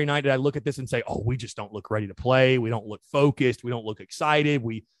Saturday night did I look at this and say, oh, we just don't look ready to play. We don't look focused. We don't look excited.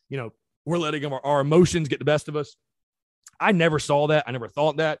 We're letting our emotions get the best of us. I never saw that. I never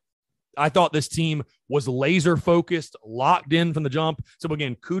thought that. I thought this team was laser focused, locked in from the jump. So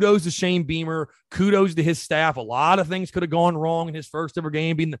again, kudos to Shane Beamer. Kudos to his staff. A lot of things could have gone wrong in his first ever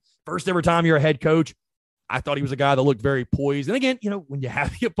game, being the first ever time you're a head coach. I thought he was a guy that looked very poised. And again, when you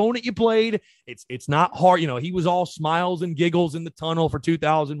have the opponent you played, it's not hard. He was all smiles and giggles in the tunnel for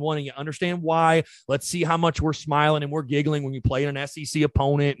 2001, and you understand why. Let's see how much we're smiling and we're giggling when you play an SEC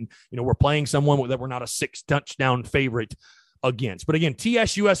opponent, and we're playing someone that we're not a 6-touchdown favorite against. But again,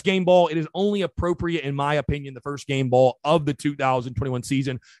 TSUS game ball, it is only appropriate, in my opinion, the first game ball of the 2021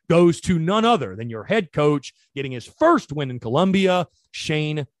 season goes to none other than your head coach getting his first win in Columbia,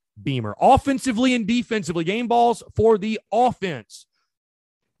 Shane Beamer. Offensively and defensively, game balls for the offense.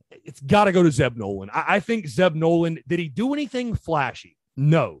 It's got to go to Zeb Nolan. I think Zeb Nolan, did he do anything flashy?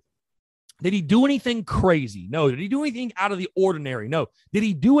 No. Did he do anything crazy? No. Did he do anything out of the ordinary? No. Did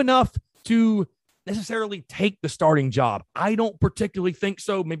he do enough to necessarily take the starting job? I don't particularly think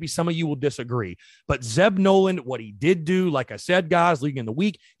so. Maybe some of you will disagree. But Zeb Nolan, what he did do, like I said, guys, leading in the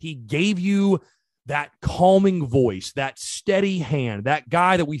week, he gave you that calming voice, that steady hand, that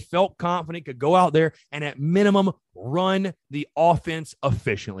guy that we felt confident could go out there and at minimum run the offense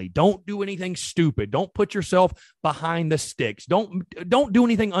efficiently. Don't do anything stupid. Don't put yourself behind the sticks. Don't do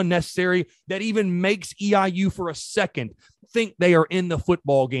anything unnecessary that even makes EIU for a second think they are in the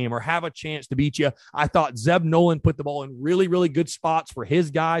football game or have a chance to beat you. I thought Zeb Nolan put the ball in really, really good spots for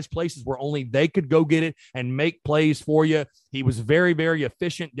his guys, places where only they could go get it and make plays for you. He was very, very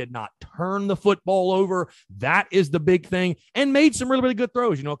efficient, did not turn the football over. That is the big thing, and made some really, really good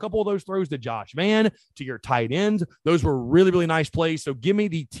throws. A couple of those throws to Josh Vann, to your tight ends, those were really, really nice plays. So give me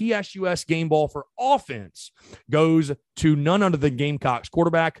the TSUS game ball for offense goes to none other than Gamecocks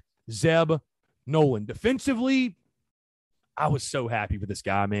quarterback, Zeb Nolan. Defensively, I was so happy for this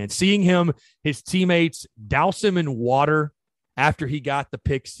guy, man. Seeing his teammates douse him in water after he got the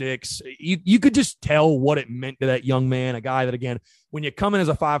pick six, you could just tell what it meant to that young man, a guy that, again, when you come in as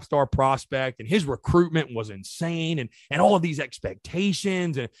a 5-star prospect and his recruitment was insane and all of these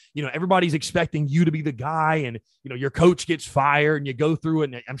expectations and, everybody's expecting you to be the guy and, your coach gets fired and you go through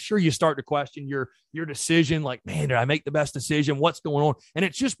it and I'm sure you start to question your decision. Like, man, did I make the best decision? What's going on? And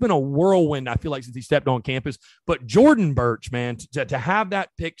it's just been a whirlwind, I feel like, since he stepped on campus. But Jordan Birch, man, to have that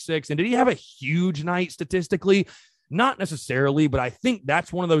pick six, and did he have a huge night statistically? Not necessarily, but I think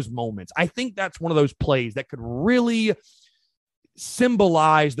that's one of those moments. I think that's one of those plays that could really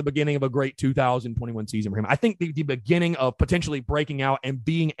symbolize the beginning of a great 2021 season for him. I think the beginning of potentially breaking out and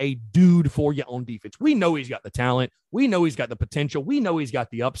being a dude for you on defense. We know he's got the talent. We know he's got the potential. We know he's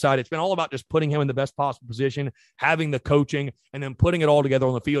got the upside. It's been all about just putting him in the best possible position, having the coaching, and then putting it all together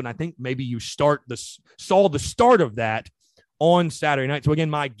on the field. And I think maybe you saw the start of that on Saturday night. So again,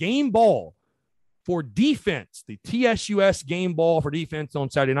 my game ball for defense, the TSUS game ball for defense on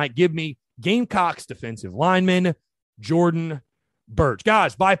Saturday night, give me Gamecocks defensive lineman Jordan Birch.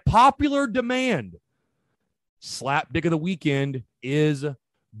 Guys, by popular demand, Slap Dick of the Weekend is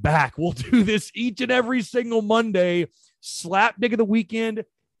back. We'll do this each and every single Monday. Slap Dick of the Weekend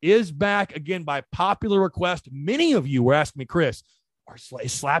is back again by popular request. Many of you were asking me, Chris,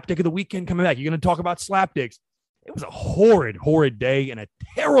 is Slap Dick of the Weekend coming back? You're going to talk about slap dicks. It was a horrid, horrid day and a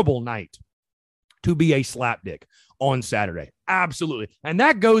terrible night to be a slap dick on Saturday. Absolutely. And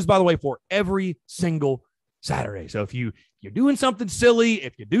that goes, by the way, for every single Saturday. So if you're doing something silly,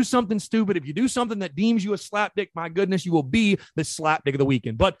 if you do something stupid, if you do something that deems you a slap dick, my goodness, you will be the slap dick of the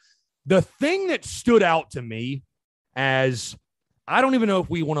weekend. But the thing that stood out to me, as I don't even know if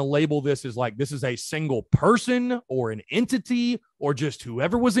we want to label this as like this is a single person or an entity or just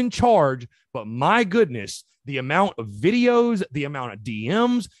whoever was in charge, but my goodness, the amount of videos, the amount of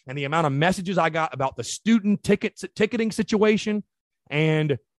DMs, and the amount of messages I got about the student ticketing situation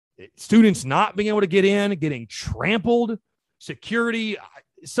and students not being able to get in, getting trampled, security,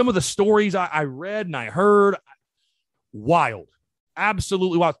 some of the stories I read and I heard, wild,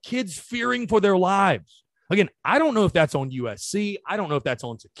 absolutely wild. Kids fearing for their lives. Again, I don't know if that's on USC. I don't know if that's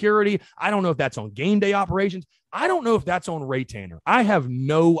on security. I don't know if that's on game day operations. I don't know if that's on Ray Tanner. I have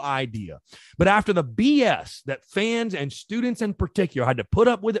no idea. But after the BS that fans and students in particular had to put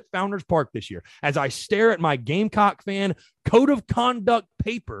up with at Founders Park this year, as I stare at my Gamecock fan code of conduct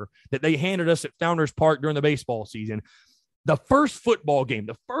paper that they handed us at Founders Park during the baseball season, the first football game,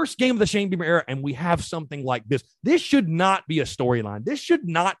 the first game of the Shane Beamer era, and we have something like this. This should not be a storyline. This should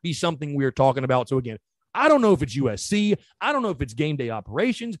not be something we're talking about. So again, I don't know if it's USC. I don't know if it's game day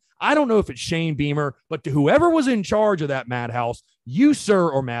operations. I don't know if it's Shane Beamer, but to whoever was in charge of that madhouse, you, sir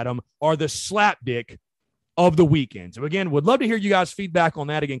or madam, are the slapdick of the weekend. So again, would love to hear you guys' feedback on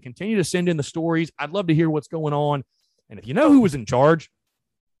that. Again, continue to send in the stories. I'd love to hear what's going on. And if you know who was in charge,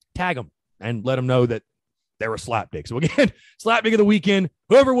 tag them and let them know that they're a slapdick. So again, slapdick of the weekend,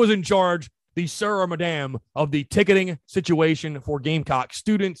 whoever was in charge, the sir or madam of the ticketing situation for Gamecock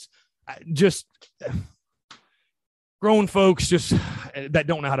students, just grown folks just that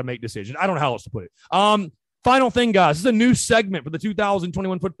don't know how to make decisions. I don't know how else to put it. Final thing, guys, this is a new segment for the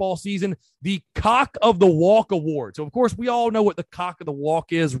 2021 football season, the Cock of the Walk Award. So, of course, we all know what the Cock of the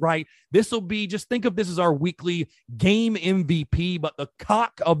Walk is, right? This will be, just think of this as our weekly game MVP, but the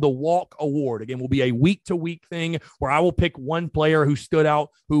Cock of the Walk Award, again, will be a week-to-week thing where I will pick one player who stood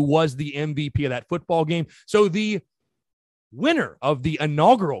out, who was the MVP of that football game. So, the winner of the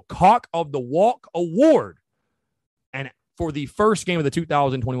inaugural Cock of the Walk Award, and for the first game of the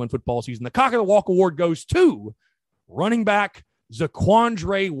 2021 football season, the Cock of the Walk Award goes to running back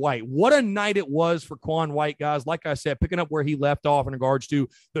Zaquandre White. What a night it was for Quan White, guys. Like I said, picking up where he left off in regards to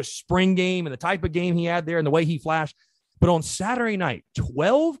the spring game and the type of game he had there and the way he flashed. But on Saturday night,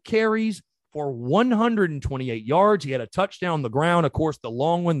 12 carries for 128 yards. He had a touchdown on the ground. Of course, the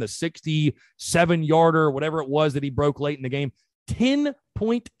long one, the 67-yarder, whatever it was that he broke late in the game,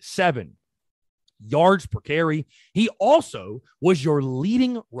 10.7 yards per carry. He also was your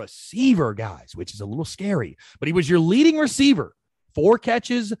leading receiver, guys, which is a little scary, but he was your leading receiver. 4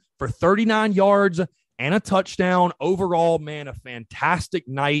 catches for 39 yards and a touchdown. Overall, man, a fantastic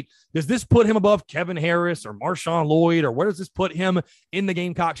night. Does this put him above Kevin Harris or Marshawn Lloyd, or where does this put him in the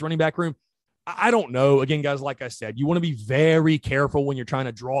Gamecocks running back room? I don't know. Again, guys, like I said, you want to be very careful when you're trying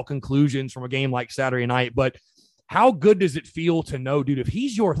to draw conclusions from a game like Saturday night, but how good does it feel to know, dude, if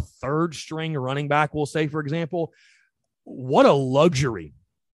he's your third string running back, we'll say, for example, what a luxury.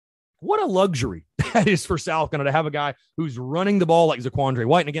 What a luxury that is for South Carolina to have a guy who's running the ball like Zaquandre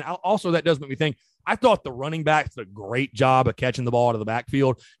White. And again, also that does make me think, I thought the running backs did a great job of catching the ball out of the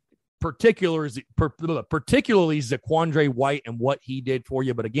backfield, particularly Zaquandre White and what he did for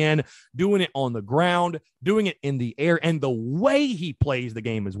you. But again, doing it on the ground, doing it in the air, and the way he plays the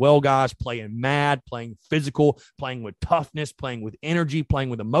game as well, guys, playing mad, playing physical, playing with toughness, playing with energy,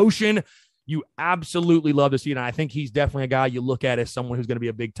 playing with emotion. You absolutely love to see it. And I think he's definitely a guy you look at as someone who's going to be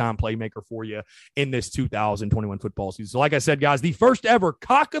a big-time playmaker for you in this 2021 football season. So like I said, guys, the first ever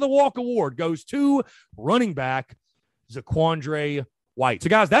Cock of the Walk Award goes to running back Zaquandre White. So,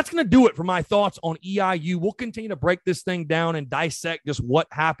 guys, that's going to do it for my thoughts on EIU. We'll continue to break this thing down and dissect just what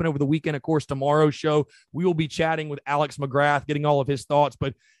happened over the weekend. Of course, tomorrow's show, we will be chatting with Alex McGrath, getting all of his thoughts.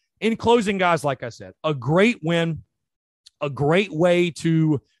 But in closing, guys, like I said, a great win, a great way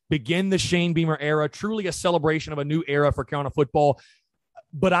to begin the Shane Beamer era, truly a celebration of a new era for Carolina football.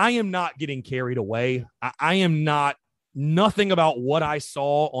 But I am not getting carried away. I am not. Nothing about what I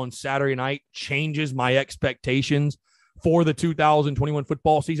saw on Saturday night changes my expectations for the 2021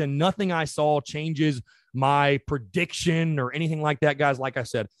 football season. Nothing I saw changes my prediction or anything like that, guys. Like I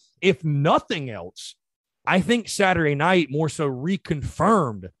said, if nothing else, I think Saturday night more so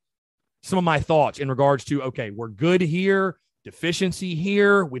reconfirmed some of my thoughts in regards to, okay, we're good here, deficiency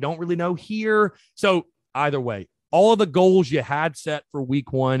here, we don't really know here. So either way, all of the goals you had set for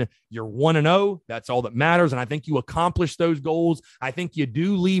week 1, you're 1-0. That's all that matters. And I think you accomplished those goals. I think you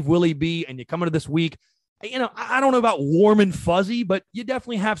do leave Willie B, and you come into this week, you know, I don't know about warm and fuzzy, but you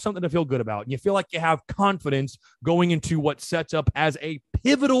definitely have something to feel good about. And you feel like you have confidence going into what sets up as a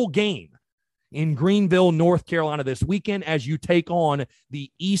pivotal game in Greenville, North Carolina this weekend as you take on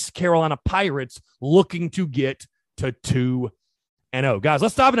the East Carolina Pirates looking to get to 2-0. Guys,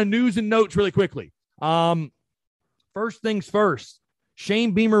 let's dive into news and notes really quickly. First things first,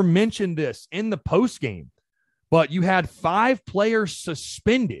 Shane Beamer mentioned this in the postgame, but you had 5 players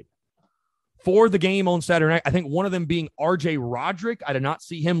suspended for the game on Saturday night. I think one of them being RJ Roderick. I did not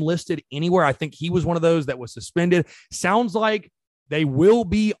see him listed anywhere. I think he was one of those that was suspended. Sounds like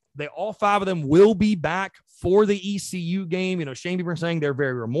all 5 of them will be back for the ECU game. You know, Shane Beamer saying they're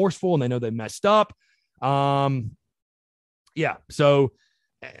very remorseful and they know they messed up. Yeah, so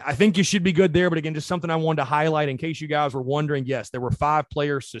I think you should be good there. But again, just something I wanted to highlight in case you guys were wondering. Yes, there were 5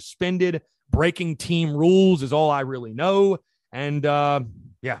 players suspended. Breaking team rules is all I really know. And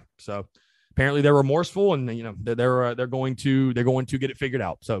yeah, so apparently they're remorseful, and you know they're going to get it figured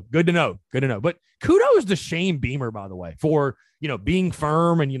out. So good to know. But kudos to Shane Beamer, by the way, for being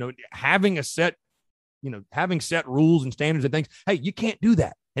firm and having set rules and standards and things. Hey, you can't do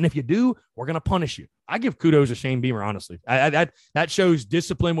that. And if you do, we're going to punish you. I give kudos to Shane Beamer, honestly. That shows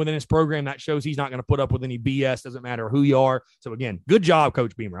discipline within his program. That shows he's not going to put up with any BS. Doesn't matter who you are. So, again, good job,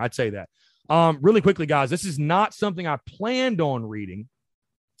 Coach Beamer. I'd say that. Really quickly, guys, this is not something I planned on reading,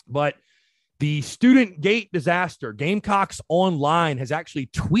 but the student gate disaster, Gamecocks Online has actually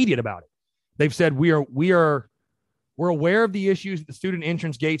tweeted about it. They've said, we're aware of the issues at the student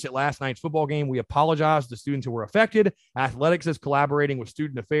entrance gates at last night's football game. We apologize to the students who were affected. Athletics is collaborating with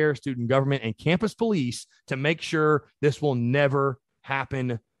student affairs, student government, and campus police to make sure this will never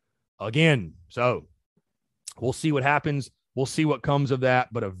happen again. So we'll see what happens. We'll see what comes of that.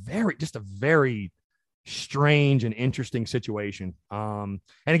 But a very strange and interesting situation. And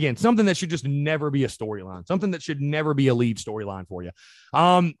again, something that should just never be a storyline, something that should never be a lead storyline for you.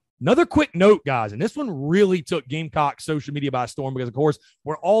 Another quick note, guys, and this one really took Gamecock social media by storm because, of course,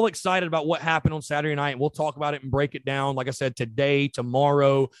 we're all excited about what happened on Saturday night, and we'll talk about it and break it down, like I said, today,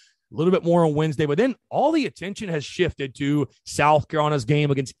 tomorrow, a little bit more on Wednesday. But then all the attention has shifted to South Carolina's game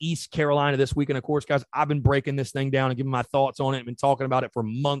against East Carolina this week. And, of course, guys, I've been breaking this thing down and giving my thoughts on it. I've been talking about it for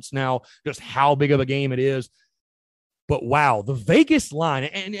months now, just how big of a game it is. But wow, the Vegas line,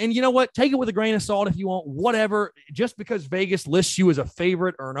 and you know what? Take it with a grain of salt if you want, whatever. Just because Vegas lists you as a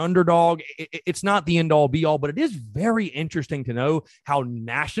favorite or an underdog, it's not the end all be all, but it is very interesting to know how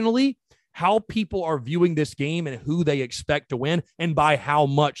nationally, how people are viewing this game and who they expect to win and by how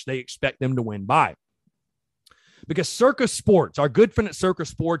much they expect them to win by. Because Circus Sports, our good friend at Circus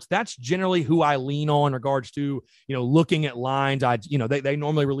Sports, that's generally who I lean on in regards to, looking at lines. They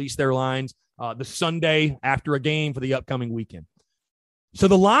normally release their lines the Sunday after a game for the upcoming weekend. So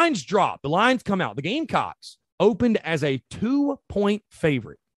the lines drop. The lines come out. The Gamecocks opened as a 2-point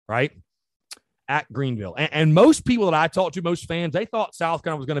favorite, right, at Greenville. And most people that I talked to, most fans, they thought South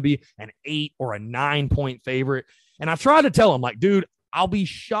Carolina was going to be an 8 or a 9-point favorite. And I tried to tell them, like, dude, I'll be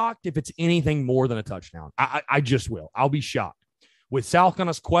shocked if it's anything more than a touchdown. I just will. I'll be shocked. With South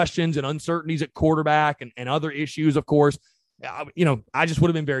Carolina's questions and uncertainties at quarterback and other issues, of course, I just would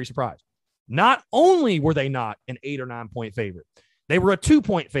have been very surprised. Not only were they not an 8 or 9-point favorite, they were a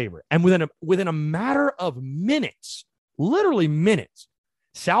 2-point favorite. And within a matter of minutes, literally minutes,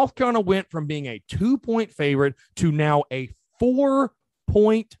 South Carolina went from being a 2-point favorite to now a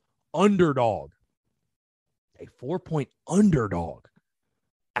 4-point underdog. A 4-point underdog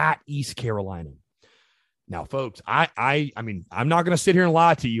at East Carolina. Now, folks, I mean, I'm not going to sit here and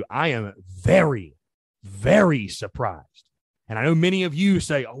lie to you. I am very, very surprised. And I know many of you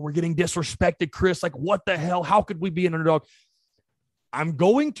say, oh, we're getting disrespected, Chris. Like, what the hell? How could we be an underdog? I'm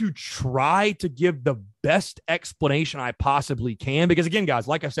going to try to give the best explanation I possibly can. Because, again, guys,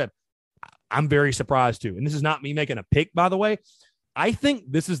 like I said, I'm very surprised too. And this is not me making a pick, by the way. I think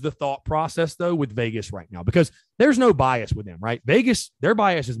this is the thought process, though, with Vegas right now, because there's no bias with them, right? Vegas, their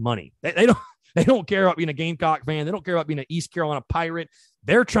bias is money. They don't care about being a Gamecock fan. They don't care about being an East Carolina Pirate.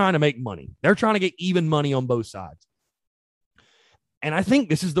 They're trying to make money. They're trying to get even money on both sides. And I think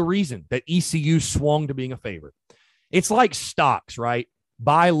this is the reason that ECU swung to being a favorite. It's like stocks, right?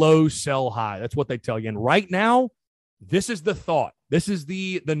 Buy low, sell high. That's what they tell you. And right now, this is the thought. This is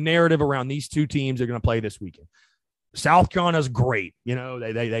the narrative around these two teams that are going to play this weekend. South Carolina's great.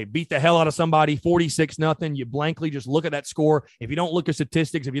 They beat the hell out of somebody, 46-0. You blankly just look at that score. If you don't look at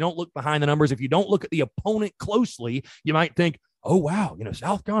statistics, if you don't look behind the numbers, if you don't look at the opponent closely, you might think, oh, wow,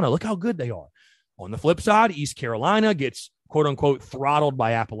 South Carolina, look how good they are. On the flip side, East Carolina gets, quote unquote, throttled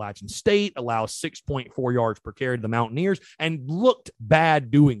by Appalachian State, allows 6.4 yards per carry to the Mountaineers, and looked bad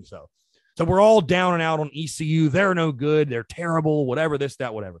doing so. So we're all down and out on ECU. They're no good. They're terrible, whatever, this,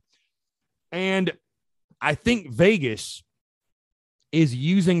 that, whatever. And I think Vegas is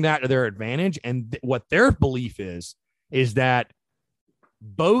using that to their advantage. And what their belief is that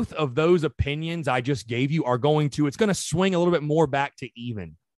both of those opinions I just gave you are it's going to swing a little bit more back to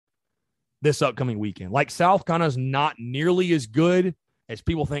even this upcoming weekend. Like South Carolina's not nearly as good as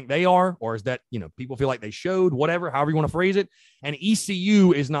people think they are, or is that, people feel like they showed, whatever, however you want to phrase it. And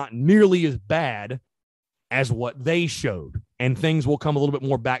ECU is not nearly as bad as what they showed. And things will come a little bit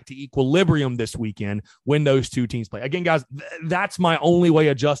more back to equilibrium this weekend when those two teams play. Again, guys, that's my only way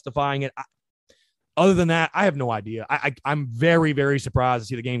of justifying it. Other than that, I have no idea. I'm very, very surprised to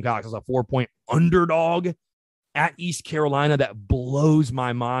see the Gamecocks as a 4-point underdog at East Carolina. That blows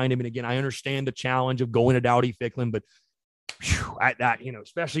my mind. I mean, again, I understand the challenge of going to Dowdy-Ficklin, but at that,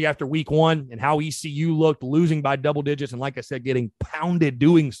 especially after week one and how ECU looked, losing by double digits, and like I said, getting pounded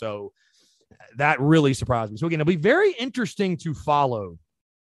doing so, that really surprised me. So again, it'll be very interesting to follow.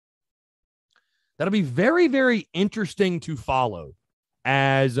 That'll be very, very interesting to follow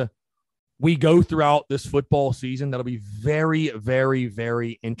as we go throughout this football season. That'll be very, very,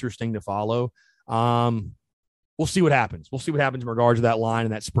 very interesting to follow. We'll see what happens. We'll see what happens in regards to that line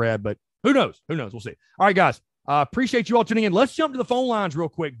and that spread, but who knows? Who knows? We'll see. All right, guys. Appreciate you all tuning in. Let's jump to the phone lines real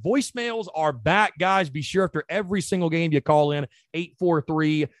quick. Voicemails are back, guys. Be sure after every single game you call in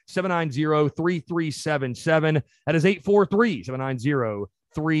 843-790-3377. That is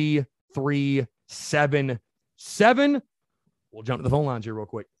 843-790-3377. We'll jump to the phone lines here real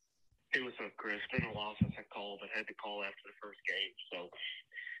quick. Hey, what's up, Chris? Been a while since I called, but had to call after the first game. So,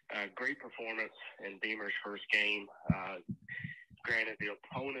 great performance in Beamer's first game. Granted, the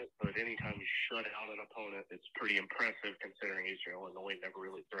opponent, but anytime you shut out an opponent, it's pretty impressive considering Israel and Illinois never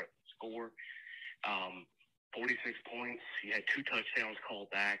really threatened to score. 46 points. He had 2 touchdowns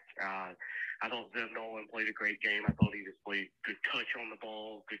called back. I thought Zeb Nolan played a great game. I thought he displayed good touch on the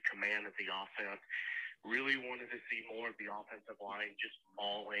ball, good command of the offense. Really wanted to see more of the offensive line just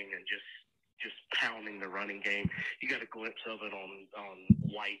mauling and just pounding the running game. You got a glimpse of it on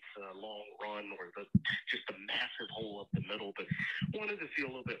White's long run where just a massive hole up the middle, but wanted to see a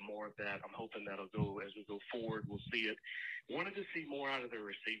little bit more of that. I'm hoping that'll go as we go forward. We'll see it. Wanted to see more out of their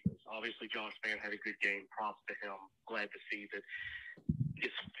receivers. Obviously, Josh Vann had a good game. Props to him. Glad to see that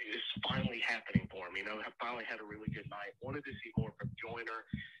it's finally happening for him. I finally had a really good night. Wanted to see more from Joyner.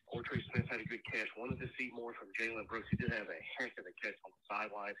 Ortre Smith had a good catch. Wanted to see more from Jalen Brooks. He did have a heck of a catch on the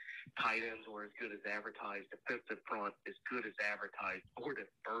sideline. Tight ends were as good as advertised. Defensive front as good as advertised.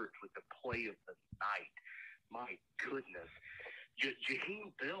 Gordon Burch with the play of the night. My goodness.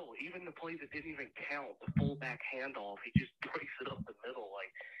 Jaheim Bell, even the play that didn't even count, the fullback handoff, he just breaks it up the middle,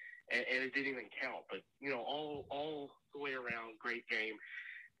 and it didn't even count. But, all the way around, great game.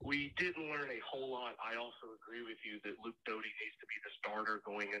 We didn't learn a whole lot. I also agree with you that Luke Doty needs to be the starter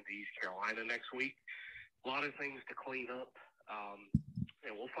going into East Carolina next week. A lot of things to clean up,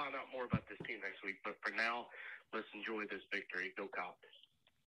 and we'll find out more about this team next week. But for now, let's enjoy this victory. Go Cops.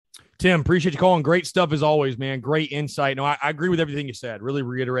 Tim, appreciate you calling. Great stuff as always, man. Great insight. No, I agree with everything you said. Really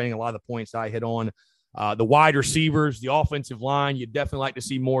reiterating a lot of the points I hit on. The wide receivers, the offensive line, you'd definitely like to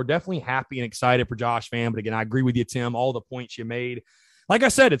see more. Definitely happy and excited for Josh Vann. But again, I agree with you, Tim, all the points you made. Like I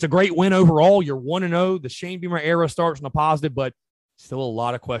said, it's a great win overall. You're 1-0. The Shane Beamer era starts on a positive, but still a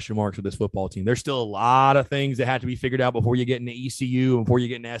lot of question marks with this football team. There's still a lot of things that have to be figured out before you get into ECU and before you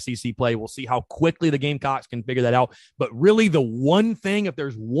get into SEC play. We'll see how quickly the Gamecocks can figure that out. But really, the one thing, if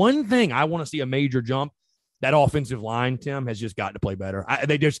there's one thing I want to see a major jump, that offensive line, Tim, has just got to play better.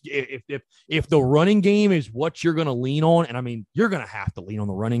 If the running game is what you're going to lean on, and I mean, you're going to have to lean on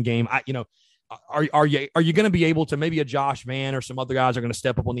the running game. Are you going to be able to, maybe a Josh Vann or some other guys are going to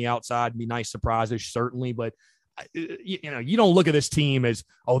step up on the outside and be nice surprises, certainly, but you don't look at this team as,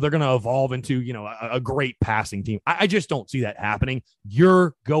 they're going to evolve into, a great passing team. I just don't see that happening.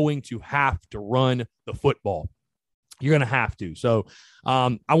 You're going to have to run the football. You're going to have to. So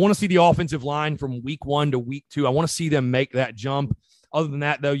I want to see the offensive line from week 1 to week 2. I want to see them make that jump. Other than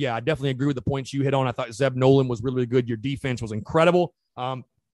that, though, yeah, I definitely agree with the points you hit on. I thought Zeb Nolan was really, really good. Your defense was incredible.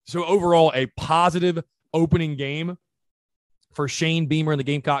 So overall, a positive opening game for Shane Beamer and the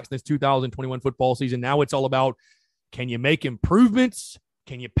Gamecocks in this 2021 football season. Now it's all about, can you make improvements?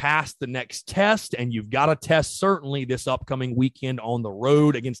 Can you pass the next test? And you've got to test certainly this upcoming weekend on the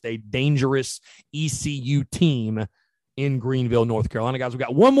road against a dangerous ECU team in Greenville, North Carolina. Guys, we've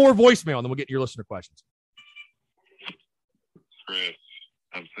got one more voicemail, and then we'll get to your listener questions. Chris,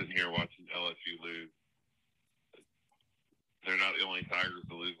 I'm sitting here watching LSU lose. They're not the only Tigers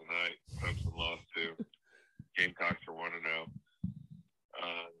to lose tonight. Clemson lost too. Gamecocks are 1-0.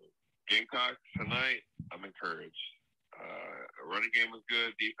 Gamecocks tonight, I'm encouraged. Running game was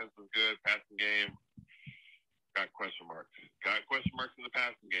good. Defense was good. Passing game, got question marks. Got question marks in the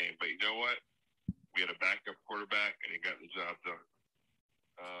passing game. But you know what? We had a backup quarterback, and he got the job done.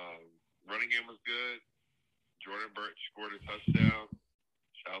 Running game was good. Jordan Burch scored a touchdown.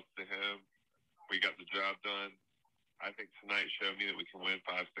 Shouts to him. We got the job done. I think tonight showed me that we can win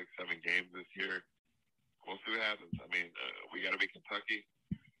 5, 6, 7 games this year. We'll see what happens. I mean, we got to beat Kentucky.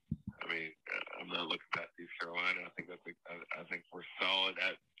 I mean, I'm not looking at East Carolina. I think we're solid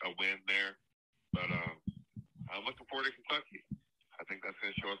at a win there. But I'm looking forward to Kentucky. I think that's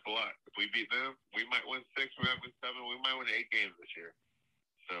going to show us a lot. If we beat them, we might win 6, we might win 7, we might win 8 games this year.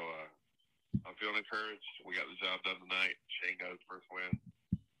 So I'm feeling encouraged. We got the job done tonight. Shane got his first win.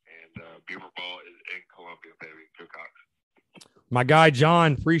 And Beamer ball is in Columbia, baby. Go Cox. My guy,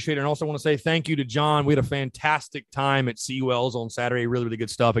 John, appreciate it. And also want to say thank you to John. We had a fantastic time at Seawells on Saturday. Really, really good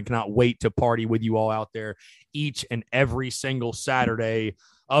stuff. I cannot wait to party with you all out there each and every single Saturday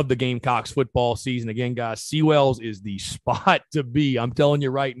of the Gamecocks football season. Again, guys, Seawells is the spot to be. I'm telling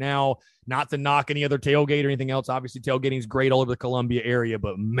you right now, not to knock any other tailgate or anything else. Obviously, tailgating is great all over the Columbia area,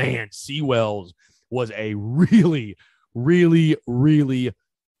 but man, Seawells was a really, really, really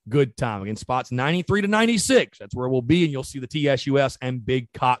good time. Again, spots 93 to 96. That's where we'll be, and you'll see the TSUS and Big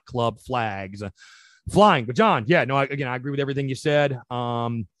Cock Club flags flying. But John, yeah, no, I agree with everything you said.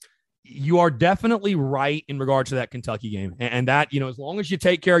 You are definitely right in regards to that Kentucky game. And that, as long as you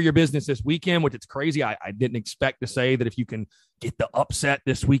take care of your business this weekend, which it's crazy. I didn't expect to say that if you can get the upset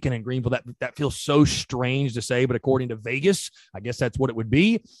this weekend in Greenville, that feels so strange to say, but according to Vegas, I guess that's what it would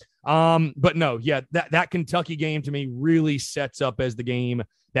be. But no, yeah, that Kentucky game to me really sets up as the game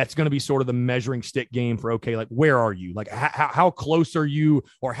that's going to be sort of the measuring stick game for, okay, like, where are you? Like, how close are you,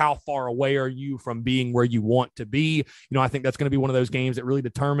 or how far away are you from being where you want to be? I think that's going to be one of those games that really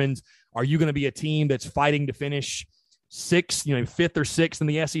determines, are you going to be a team that's fighting to finish sixth, fifth or sixth in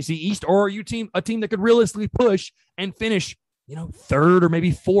the SEC East, or are you a team that could realistically push and finish, third or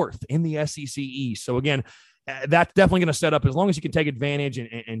maybe fourth in the SEC East? So again, that's definitely going to set up, as long as you can take advantage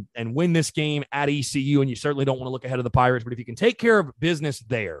and win this game at ECU, and you certainly don't want to look ahead of the Pirates, but if you can take care of business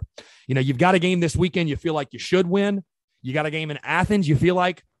there, you've got a game this weekend you feel like you should win. You got a game in Athens you feel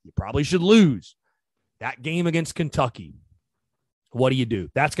like you probably should lose. That game against Kentucky, what do you do?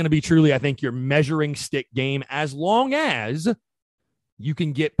 That's going to be truly, I think, your measuring stick game, as long as you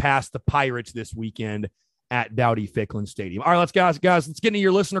can get past the Pirates this weekend at Dowdy-Ficklin Stadium. All right, let's guys, let's get into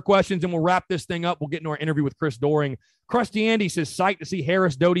your listener questions, and we'll wrap this thing up. We'll get into our interview with Chris Doering. Krusty Andy says, psyched to see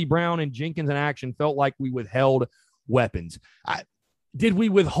Harris, Doty, Brown, and Jenkins in action. Felt like we withheld weapons. Did we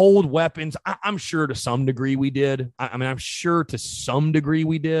withhold weapons? I'm sure to some degree we did. I'm sure to some degree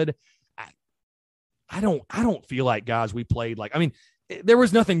we did. I don't feel like, guys, we played like, there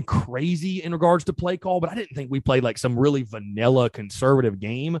was nothing crazy in regards to play call, but I didn't think we played like some really vanilla conservative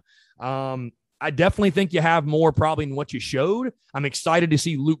game. I definitely think you have more probably than what you showed. I'm excited to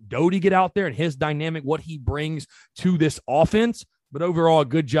see Luke Doty get out there and his dynamic, what he brings to this offense. But overall, a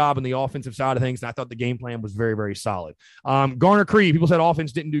good job on the offensive side of things, and I thought the game plan was very, very solid. Garner Cree, people said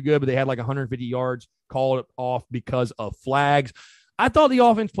offense didn't do good, but they had like 150 yards called off because of flags. I thought the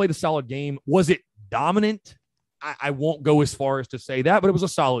offense played a solid game. Was it dominant? I won't go as far as to say that, but it was a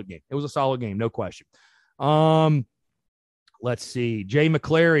solid game. It was a solid game, no question. Let's see. Jay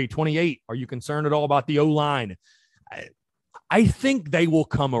McClary, 28. Are you concerned at all about the O-line? I think they will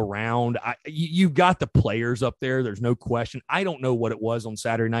come around. You've got the players up there. There's no question. I don't know what it was on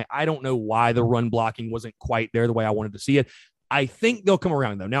Saturday night. I don't know why the run blocking wasn't quite there the way I wanted to see it. I think they'll come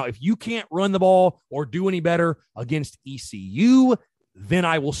around, though. Now, if you can't run the ball or do any better against ECU, then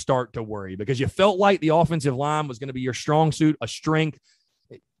I will start to worry, because you felt like the offensive line was going to be your strong suit, a strength.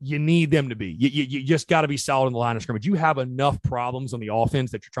 You need them to be. You just got to be solid in the line of scrimmage. You have enough problems on the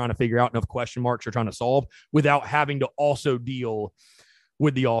offense that you're trying to figure out, enough question marks you're trying to solve without having to also deal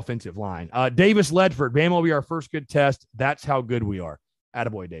with the offensive line. Davis Ledford, Bama will be our first good test. That's how good we are.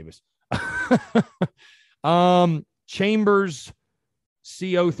 Attaboy, Davis. Chambers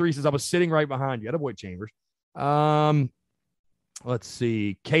CO3 says, I was sitting right behind you. Attaboy, Chambers. Let's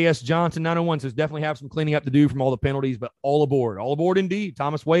see. KS Johnson 901 says, definitely have some cleaning up to do from all the penalties, but all aboard. All aboard indeed.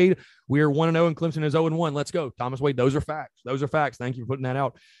 Thomas Wade, we are 1-0 and Clemson is 0-1. Let's go. Thomas Wade, those are facts. Those are facts. Thank you for putting that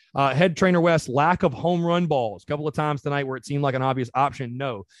out. Head Trainer West, lack of home run balls. A couple of times tonight where it seemed like an obvious option.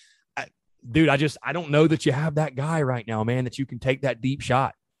 No. Dude, I don't know that you have that guy right now, man, that you can take that deep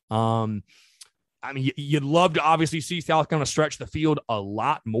shot. You'd love to obviously see South Carolina stretch the field a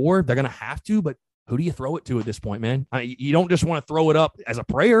lot more. They're going to have to, but who do you throw it to at this point, man? You don't just want to throw it up as a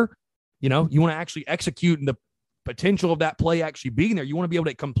prayer. You want to actually execute the potential of that play actually being there. You want to be able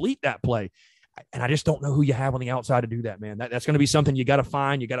to complete that play. And I just don't know who you have on the outside to do that, man. That's going to be something you got to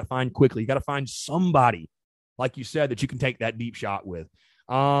find. You got to find quickly. You got to find somebody, like you said, that you can take that deep shot with.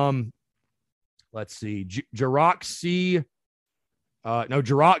 Let's see. Jarock C.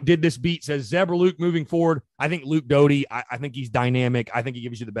 Jarock did this beat, says Zeb or Luke moving forward. I think Luke Doty, I think he's dynamic. I think he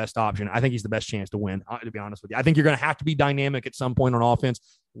gives you the best option. I think he's the best chance to win, to be honest with you. I think you're going to have to be dynamic at some point on offense.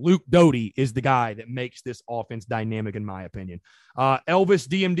 Luke Doty is the guy that makes this offense dynamic, in my opinion. Elvis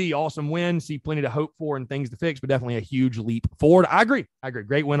DMD, awesome win. See plenty to hope for and things to fix, but definitely a huge leap forward. I agree.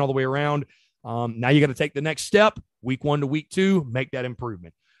 Great win all the way around. Now you got to take the next step, week 1 to week 2, make that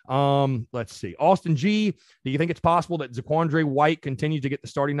improvement. Let's see. Austin G, do you think it's possible that Zaquandre White continues to get the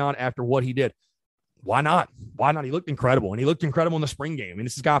starting nod after what he did? Why not? He looked incredible, and he looked incredible in the spring game.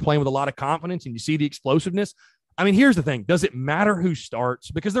 This is a guy playing with a lot of confidence, and you see the explosiveness. Here's the thing. Does it matter who starts?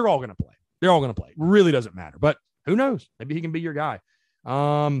 Because they're all going to play. They're all going to play. Really doesn't matter. But who knows? Maybe he can be your guy.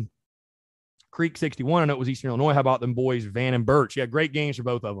 Creek 61. I know it was Eastern Illinois. How about them boys, Van and Birch? Yeah, great games for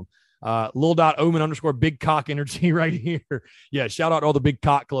both of them. Lil Dot Omen _ Big Cock Energy right here. Yeah, shout out to all the Big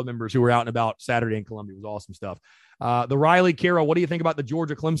Cock Club members who were out and about Saturday in Columbia. It was awesome stuff. The Riley Carroll, what do you think about the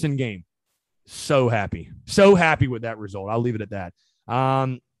Georgia Clemson game? So happy with that result. I'll leave it at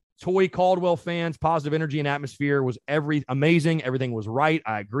that. Toy Caldwell fans, positive energy and atmosphere was amazing. Everything was right.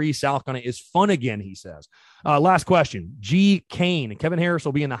 I agree. South Carolina is fun again, he says. Last question. G. Kane. Kevin Harris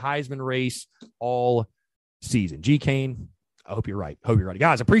will be in the Heisman race all season. G. Kane, I hope you're right.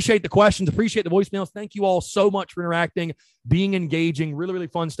 Guys, appreciate the questions. Appreciate the voicemails. Thank you all so much for interacting, being engaging, really, really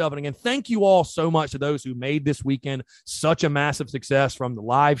fun stuff. And again, thank you all so much to those who made this weekend such a massive success, from the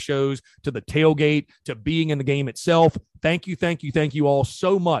live shows to the tailgate to being in the game itself. Thank you all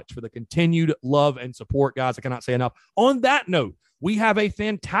so much for the continued love and support, guys. I cannot say enough. On that note, we have a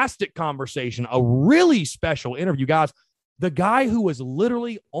fantastic conversation, a really special interview, guys. The guy who was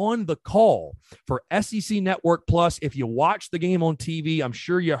literally on the call for SEC Network Plus. If you watch the game on TV, I'm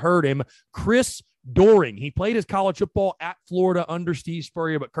sure you heard him. Chris Doering. He played his college football at Florida under Steve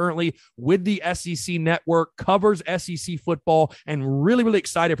Spurrier, but currently with the SEC Network, covers SEC football, and really, really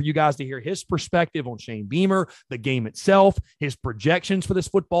excited for you guys to hear his perspective on Shane Beamer, the game itself, his projections for this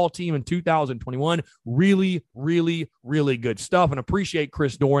football team in 2021. Really, really, really good stuff, and appreciate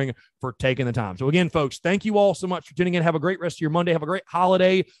Chris Doering for taking the time. So again, folks, thank you all so much for tuning in. Have a great rest of your Monday. Have a great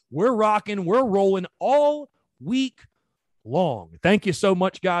holiday. We're rocking. We're rolling all week long. Thank you so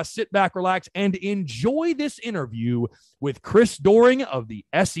much, guys. Sit back, relax, and enjoy this interview with Chris Doering of the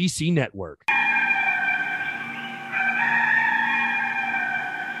SEC Network.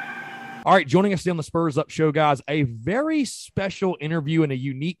 All right, joining us today on the Spurs Up Show, guys, a very special interview and a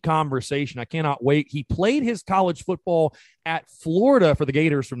unique conversation. I cannot wait. He played his college football at Florida for the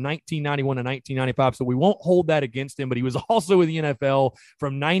Gators from 1991 to 1995, so we won't hold that against him, but he was also in the NFL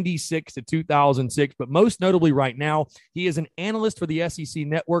from 96 to 2006, but most notably right now, he is an analyst for the SEC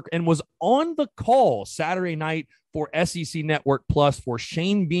Network and was on the call Saturday night for SEC Network Plus for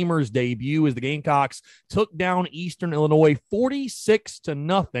Shane Beamer's debut as the Gamecocks took down Eastern Illinois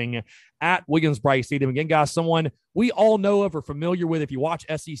 46-0 at Williams-Brice Stadium. Again, guys, someone we all know of or familiar with if you watch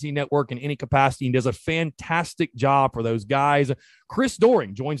SEC Network in any capacity, and does a fantastic job for those guys. Chris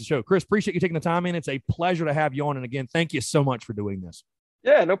Doering joins the show. Chris, appreciate you taking the time in. It's a pleasure to have you on. And again, thank you so much for doing this.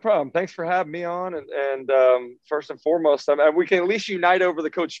 Yeah, no problem. Thanks for having me on. And first and foremost, we can at least unite over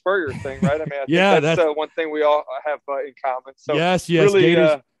the Coach Spurrier thing, right? I mean, I think that's one thing we all have in common. So yes, really,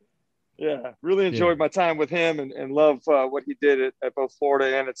 really enjoyed my time with him and love what he did at both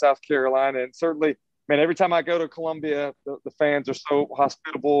Florida and at South Carolina. And certainly, man, every time I go to Columbia, the fans are so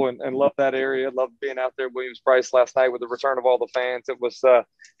hospitable and love that area. Love being out there at Williams-Brice last night with the return of all the fans. It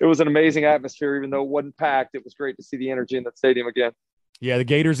was an amazing atmosphere, even though it wasn't packed. It was great to see the energy in that stadium again. Yeah, the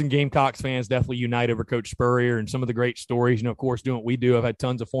Gators and Gamecocks fans definitely unite over Coach Spurrier and some of the great stories. Of course, doing what we do. I've had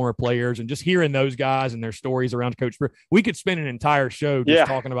tons of former players, and just hearing those guys and their stories around Coach Spurrier. We could spend an entire show just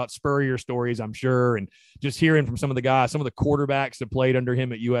talking about Spurrier stories, I'm sure, and just hearing from some of the guys, some of the quarterbacks that played under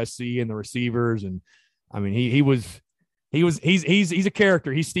him at USC and the receivers. And I mean, he's a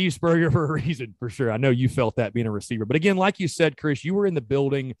character. He's Steve Spurrier for a reason, for sure. I know you felt that being a receiver. But again, like you said, Chris, you were in the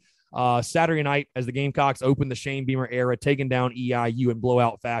building Saturday night as the Gamecocks opened the Shane Beamer era, taking down EIU in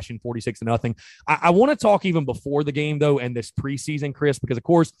blowout fashion, 46-0. I want to talk even before the game, though, and this preseason, Chris, because, of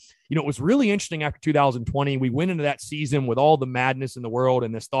course, it was really interesting after 2020. We went into that season with all the madness in the world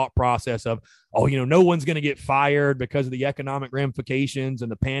and this thought process of, no one's going to get fired because of the economic ramifications and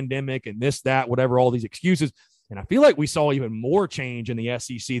the pandemic and this, that, whatever, all these excuses. And I feel like we saw even more change in the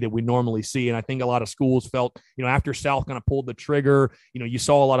SEC that we normally see. And I think a lot of schools felt, after South kind of pulled the trigger, you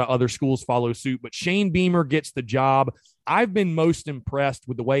saw a lot of other schools follow suit. But Shane Beamer gets the job. I've been most impressed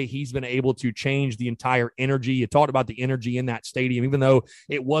with the way he's been able to change the entire energy. You talked about the energy in that stadium, even though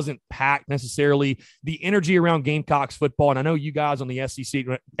it wasn't packed necessarily, the energy around Gamecocks football. And I know you guys on the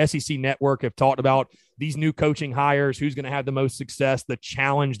SEC Network have talked about these new coaching hires, who's going to have the most success, the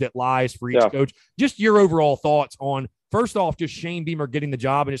challenge that lies for each coach. Just your overall thoughts on, first off, just Shane Beamer getting the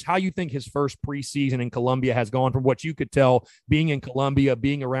job and just how you think his first preseason in Columbia has gone from what you could tell being in Columbia,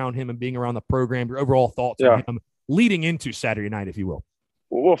 being around him and being around the program, your overall thoughts on him leading into Saturday night, if you will.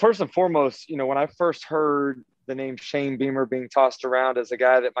 Well, first and foremost, when I first heard the name Shane Beamer being tossed around as a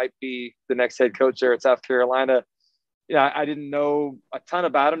guy that might be the next head coach there at South Carolina, I didn't know a ton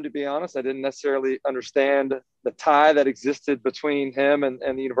about him, to be honest. I didn't necessarily understand the tie that existed between him and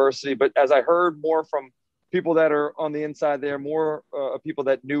the university. But as I heard more from people that are on the inside there, more people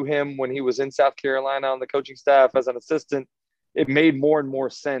that knew him when he was in South Carolina on the coaching staff as an assistant, it made more and more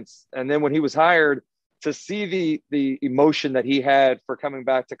sense. And then when he was hired, to see the emotion that he had for coming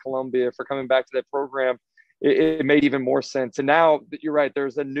back to Columbia, for coming back to that program, it made even more sense. And now you're right,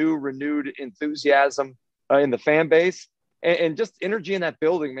 there's a new renewed enthusiasm in the fan base and just energy in that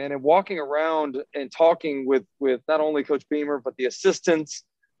building, man. And walking around and talking with not only Coach Beamer, but the assistants,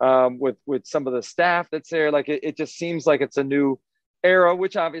 with some of the staff that's there. Like it just seems like it's a new era,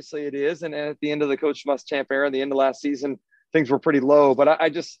 which obviously it is. And at the end of the Coach Muschamp era, the end of last season, things were pretty low. But I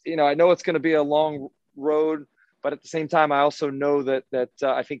just, I know it's going to be a long road, but at the same time, I also know that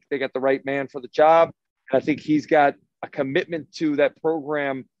I think they got the right man for the job. And I think he's got a commitment to that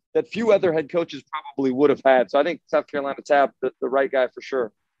program that few other head coaches probably would have had. So I think South Carolina tapped the right guy for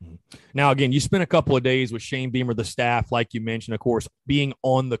sure. Now, again, you spent a couple of days with Shane Beamer, the staff, like you mentioned, of course, being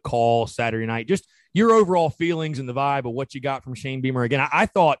on the call Saturday night. Just your overall feelings and the vibe of what you got from Shane Beamer. Again, I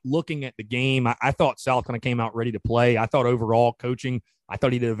thought looking at the game, I thought South kind of came out ready to play. I thought overall coaching, I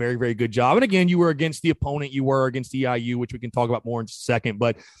thought he did a very, very good job. And again, you were against the opponent. You were against EIU, which we can talk about more in just a second.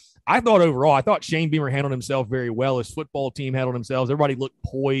 But I thought Shane Beamer handled himself very well. His football team handled themselves. Everybody looked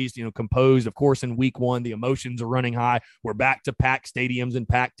poised, composed. Of course, in week one, the emotions are running high. We're back to packed stadiums and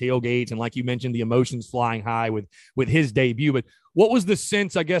packed tailgates. And like you mentioned, the emotions flying high with his debut. But what was the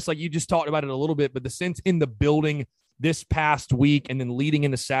sense, I guess, like you just talked about it a little bit, but the sense in the building this past week and then leading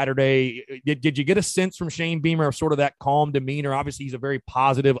into Saturday, did you get a sense from Shane Beamer of sort of that calm demeanor? Obviously, he's a very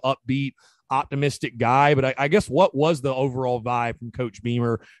positive, upbeat, optimistic guy, but I guess what was the overall vibe from Coach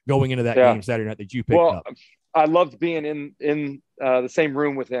Beamer going into that game Saturday night that you picked up? I loved being in the same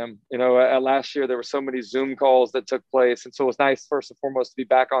room with him. Last year there were so many Zoom calls that took place, and so it was nice first and foremost to be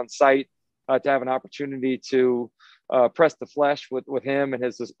back on site, to have an opportunity to press the flesh with him and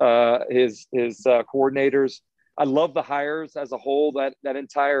his coordinators. I love the hires as a whole, that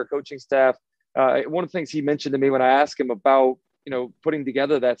entire coaching staff. One of the things he mentioned to me when I asked him about putting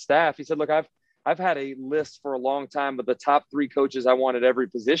together that staff, he said, look, I've had a list for a long time of the top 3 coaches I want at every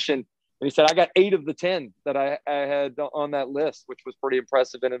position. And he said, I got 8 of the 10 that I had on that list, which was pretty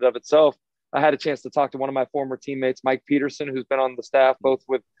impressive in and of itself. I had a chance to talk to one of my former teammates, Mike Peterson, who's been on the staff, both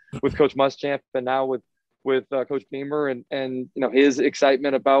with Coach Muschamp and now with Coach Beamer, and his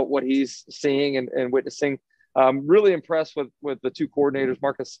excitement about what he's seeing and witnessing. Really impressed with the 2 coordinators,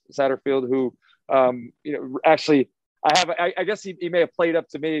 Marcus Satterfield, who, actually, I guess he may have played up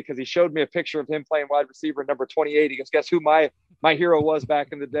to me because he showed me a picture of him playing wide receiver number 28. He goes, guess who my hero was back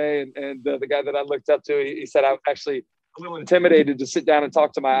in the day? And the guy that I looked up to, he said, I was actually a little intimidated to sit down and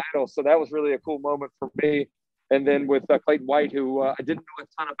talk to my idol. So that was really a cool moment for me. And then with Clayton White, who I didn't know a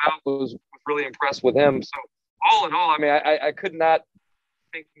ton about, was really impressed with him. So all in all, I mean, I could not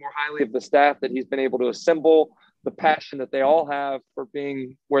think more highly of the staff that he's been able to assemble, the passion that they all have for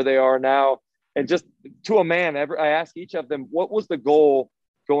being where they are now. And just to a man, I asked each of them, what was the goal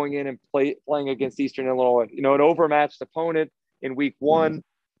going in and playing against Eastern Illinois? An overmatched opponent in week one.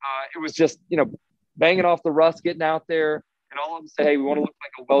 It was just, banging off the rust, getting out there, and all of them say, hey, we want to look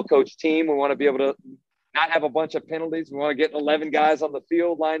like a well-coached team. We want to be able to not have a bunch of penalties. We want to get 11 guys on the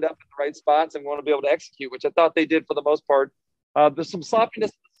field lined up in the right spots, and we want to be able to execute, which I thought they did for the most part. There's some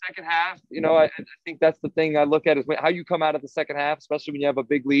sloppiness in the second half. I think that's the thing I look at is how you come out of the second half, especially when you have a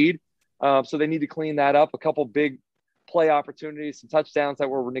big lead. So they need to clean that up. A couple big play opportunities, some touchdowns that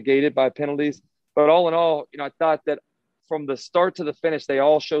were negated by penalties. But all in all, I thought that from the start to the finish, they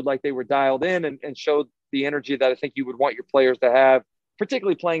all showed like they were dialed in and showed the energy that I think you would want your players to have,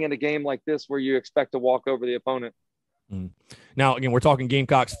 particularly playing in a game like this where you expect to walk over the opponent. Now, again, we're talking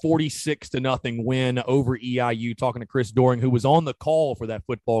Gamecocks 46-0 win over EIU, talking to Chris Doering, who was on the call for that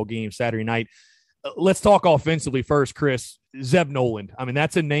football game Saturday night. Let's talk offensively first, Chris. Zeb Noland. I mean,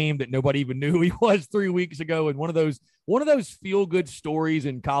 that's a name that nobody even knew who he was 3 weeks ago, and one of those feel-good stories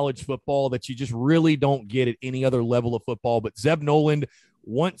in college football that you just really don't get at any other level of football. But Zeb Noland,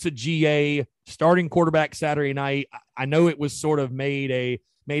 once a GA, starting quarterback Saturday night. I know it was sort of made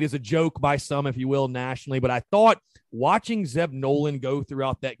as a joke by some, if you will, nationally, but I thought watching Zeb Noland go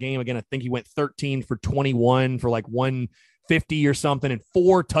throughout that game, again, I think he went 13 for 21 for like 150 or something and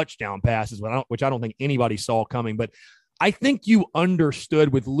 4 touchdown passes, which I don't think anybody saw coming. But I think you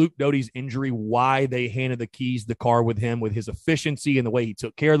understood with Luke Doty's injury why they handed the keys to the car with him, with his efficiency and the way he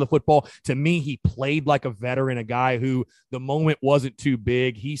took care of the football. To me, he played like a veteran, a guy who the moment wasn't too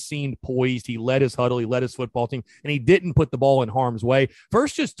big. He seemed poised. He led his huddle. He led his football team, and he didn't put the ball in harm's way.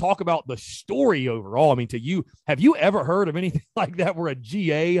 First, just talk about the story overall. I mean, to you, have you ever heard of anything like that where a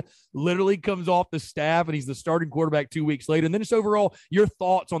GA literally comes off the staff and he's the starting quarterback 2 weeks later? And then just overall, your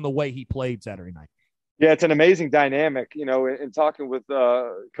thoughts on the way he played Saturday night. Yeah, it's an amazing dynamic, in talking with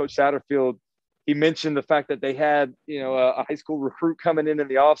Coach Satterfield. He mentioned the fact that they had, a high school recruit coming in the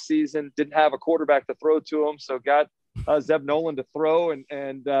offseason, didn't have a quarterback to throw to him, so got Zeb Nolan to throw, and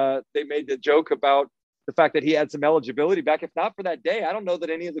they made the joke about the fact that he had some eligibility back. If not for that day, I don't know that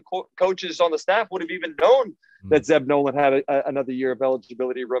any of the coaches on the staff would have even known that Zeb Nolan had another year of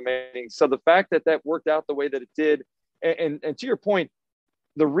eligibility remaining. So the fact that worked out the way that it did, and to your point,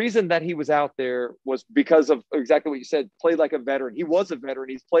 the reason that he was out there was because of exactly what you said, played like a veteran. He was a veteran.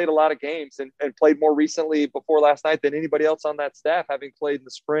 He's played a lot of games and played more recently before last night than anybody else on that staff, having played in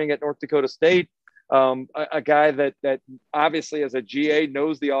the spring at North Dakota State. A guy that obviously as a GA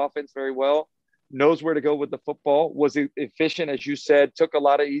knows the offense very well, knows where to go with the football, was efficient, as you said, took a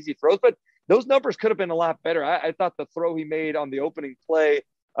lot of easy throws, but those numbers could have been a lot better. I thought the throw he made on the opening play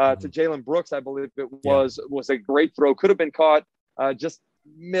to Jalen Brooks, I believe it was a great throw. Could have been caught, just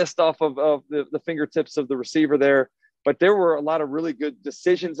missed off of the fingertips of the receiver there. But there were a lot of really good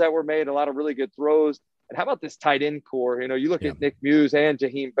decisions that were made, a lot of really good throws. And how about this tight end core? You look at Nick Muse and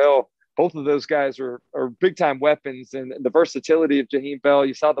Jaheim Bell. Both of those guys are big-time weapons, and the versatility of Jaheim Bell,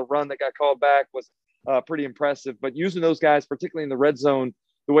 you saw the run that got called back was pretty impressive. But using those guys, particularly in the red zone,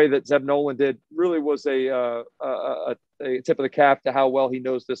 the way that Zeb Nolan did, really was a tip of the cap to how well he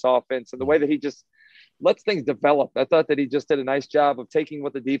knows this offense and the way that he just lets things develop. I thought that he just did a nice job of taking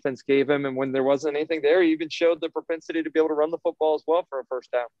what the defense gave him, and when there wasn't anything there, he even showed the propensity to be able to run the football as well for a first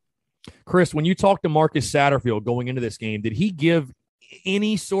down. Chris, when you talked to Marcus Satterfield going into this game, did he give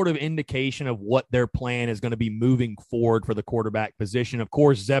any sort of indication of what their plan is going to be moving forward for the quarterback position? Of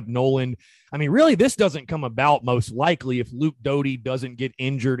course, Zeb Nolan, really, this doesn't come about most likely if Luke Doty doesn't get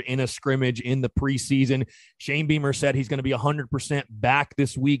injured in a scrimmage in the preseason. Shane Beamer said he's going to be 100% back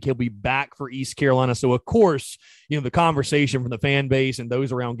this week. He'll be back for East Carolina. So, of course, the conversation from the fan base and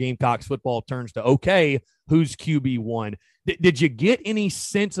those around Gamecocks football turns to, okay, who's QB1? Did you get any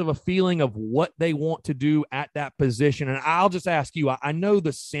sense of a feeling of what they want to do at that position? And I'll just ask you, I know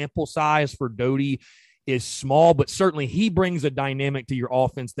the sample size for Doty is small, but certainly he brings a dynamic to your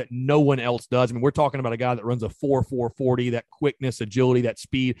offense that no one else does. We're talking about a guy that runs a 4.4 40, that quickness, agility, that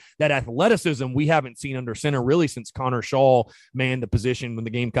speed, that athleticism we haven't seen under center really since Connor Shaw manned the position when the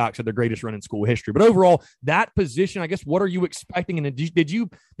Gamecocks had their greatest run in school history. But overall, that position, I guess, what are you expecting? And did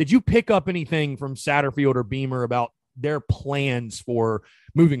you pick up anything from Satterfield or Beamer about their plans for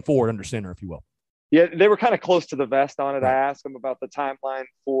moving forward under center, if you will? Yeah, they were kind of close to the vest on it. I asked them about the timeline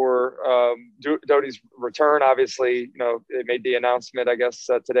for Doty's return. Obviously, they made the announcement, I guess,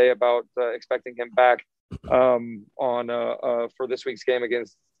 today about expecting him back for this week's game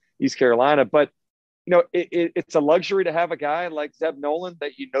against East Carolina. But, it's a luxury to have a guy like Zeb Nolan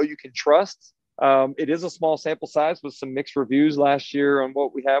that you can trust. It is a small sample size with some mixed reviews last year on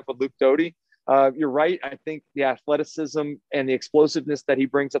what we have with Luke Doty. You're right. I think the athleticism and the explosiveness that he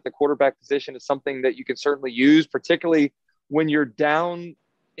brings at the quarterback position is something that you can certainly use, particularly when you're down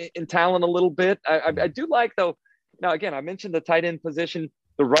in talent a little bit. I do like, though, now, again, I mentioned the tight end position.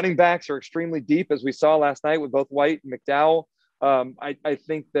 The running backs are extremely deep, as we saw last night with both White and McDowell. I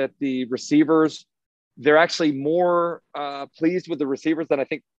think that the receivers, they're actually more pleased with the receivers than I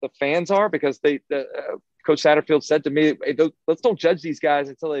think the fans are, because Coach Satterfield said to me, hey, let's don't judge these guys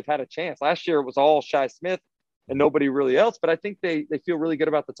until they've had a chance. Last year it was all Shi Smith and nobody really else, but I think they feel really good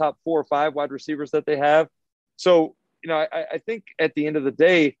about the top 4 or 5 wide receivers that they have. So, I think at the end of the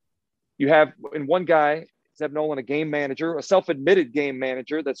day, you have in one guy, Zeb Nolan, a game manager, a self-admitted game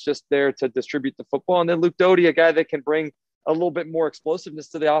manager that's just there to distribute the football. And then Luke Doty, a guy that can bring a little bit more explosiveness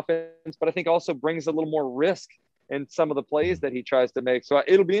to the offense, but I think also brings a little more risk in some of the plays that he tries to make. So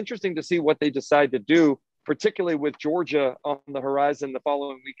it'll be interesting to see what they decide to do, particularly with Georgia on the horizon the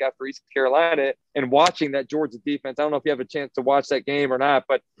following week after East Carolina, and watching that Georgia defense. I don't know if you have a chance to watch that game or not,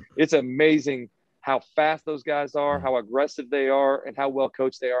 but it's amazing how fast those guys are, how aggressive they are, and how well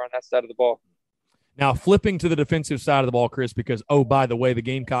coached they are on that side of the ball. Now, flipping to the defensive side of the ball, Chris, because, by the way, the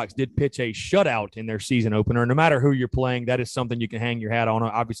Gamecocks did pitch a shutout in their season opener. No matter who you're playing, that is something you can hang your hat on.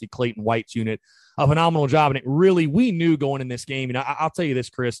 Obviously, Clayton White's unit, a phenomenal job. And it really, we knew going in this game, I'll tell you this,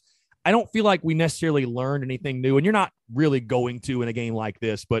 Chris, I don't feel like we necessarily learned anything new, and you're not really going to in a game like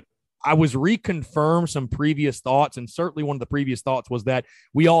this, but I was reconfirmed some previous thoughts, and certainly one of the previous thoughts was that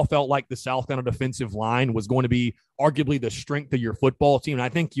we all felt like the South Carolina defensive line was going to be arguably the strength of your football team. And I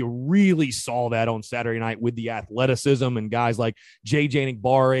think you really saw that on Saturday night with the athleticism and guys like J.J.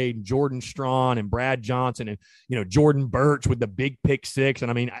 Nigbare and Jordan Strawn and Brad Johnson and, Jordan Birch with the big pick six.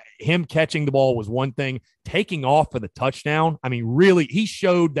 And, him catching the ball was one thing. Taking off for the touchdown, really, he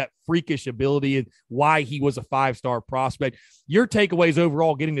showed that freakish ability and why he was a 5-star prospect. Your takeaways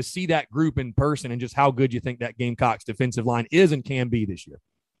overall, getting to see that group in person and just how good you think that Gamecocks defensive line is and can be this year.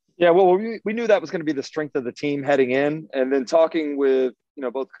 Yeah, well, we knew that was going to be the strength of the team heading in, and then talking with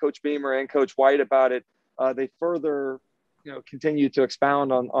both Coach Beamer and Coach White about it, they further continue to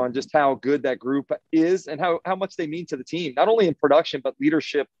expound on just how good that group is and how much they mean to the team, not only in production but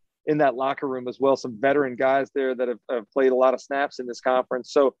leadership in that locker room as well. Some veteran guys there that have played a lot of snaps in this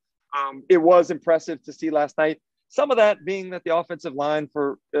conference, so it was impressive to see last night. Some of that being that the offensive line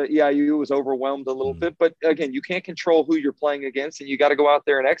for EIU was overwhelmed a little bit. But again, you can't control who you're playing against, and you got to go out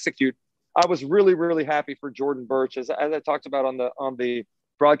there and execute. I was really, really happy for Jordan Birch. As I talked about on the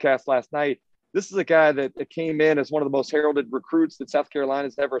broadcast last night, this is a guy that came in as one of the most heralded recruits that South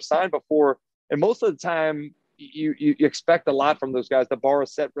Carolina's ever signed before. And most of the time, you expect a lot from those guys. The bar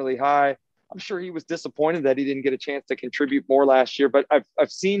is set really high. I'm sure he was disappointed that he didn't get a chance to contribute more last year. But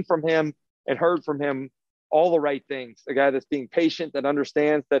I've seen from him and heard from him all the right things. A guy that's being patient, that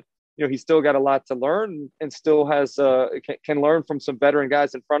understands that he's still got a lot to learn and still has can learn from some veteran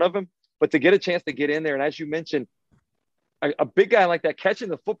guys in front of him. But to get a chance to get in there, and as you mentioned, a big guy like that catching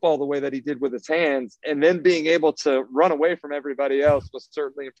the football the way that he did with his hands, and then being able to run away from everybody else was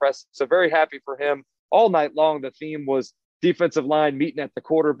certainly impressive. So very happy for him. All night long, the theme was defensive line meeting at the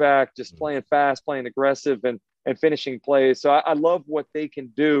quarterback, just playing fast, playing aggressive, and finishing plays. So I love what they can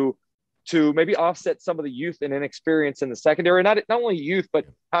do to maybe offset some of the youth and inexperience in the secondary. Not only youth, but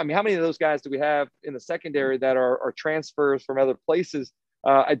how many of those guys do we have in the secondary that are transfers from other places?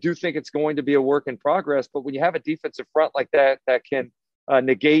 I do think it's going to be a work in progress, but when you have a defensive front like that can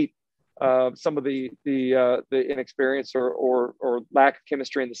negate some of the inexperience or lack of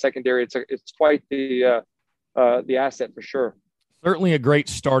chemistry in the secondary, it's quite the asset for sure. Certainly a great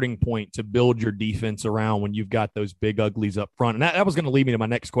starting point to build your defense around when you've got those big uglies up front. And that was going to lead me to my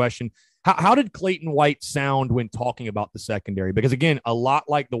next question. How did Clayton White sound when talking about the secondary? Because, again, a lot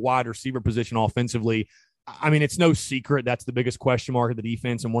like the wide receiver position offensively, I mean, it's no secret that's the biggest question mark of the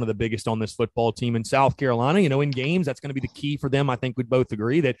defense and one of the biggest on this football team in South Carolina. In games, that's going to be the key for them. I think we'd both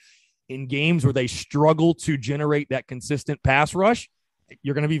agree that in games where they struggle to generate that consistent pass rush,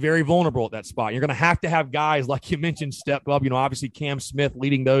 you're going to be very vulnerable at that spot. You're going to have guys, like you mentioned, step up. Obviously Cam Smith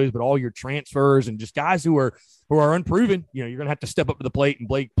leading those, but all your transfers and just guys who are unproven. You're going to have to step up to the plate and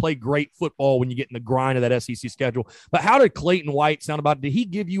play great football when you get in the grind of that SEC schedule. But how did Clayton White sound about it? Did he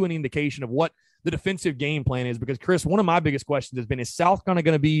give you any indication of what the defensive game plan is? Because, Chris, one of my biggest questions has been, is South going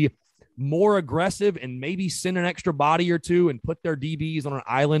to be more aggressive and maybe send an extra body or two and put their DBs on an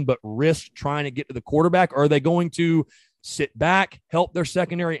island but risk trying to get to the quarterback? Or are they going to sit back, help their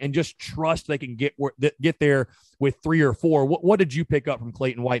secondary, and just trust they can get there with 3 or 4? What did you pick up from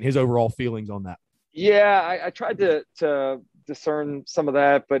Clayton White and his overall feelings on that? Yeah, I tried to discern some of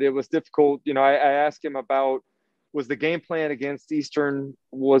that, but it was difficult. I asked him about, was the game plan against Eastern,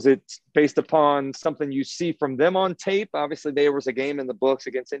 was it based upon something you see from them on tape? Obviously, there was a game in the books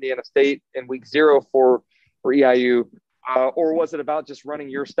against Indiana State in week 0 for EIU. Or was it about just running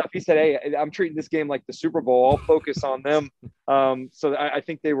your stuff? He said, hey, I'm treating this game like the Super Bowl. I'll focus on them. So I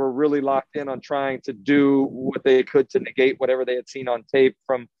think they were really locked in on trying to do what they could to negate whatever they had seen on tape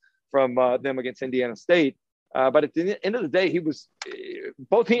from them against Indiana State. But at the end of the day,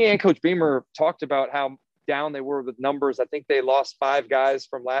 both he and Coach Beamer talked about how down they were with numbers. I think they lost 5 guys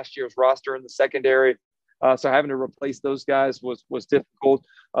from last year's roster in the secondary. So having to replace those guys was difficult.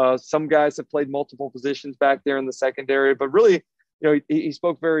 Some guys have played multiple positions back there in the secondary, but really, he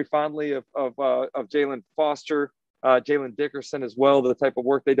spoke very fondly of Jalen Foster, Jalen Dickerson as well, the type of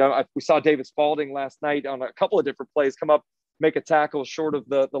work they done. We saw David Spalding last night on a couple of different plays come up, make a tackle short of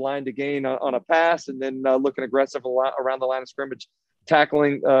the line to gain on a pass, and then looking aggressive around the line of scrimmage,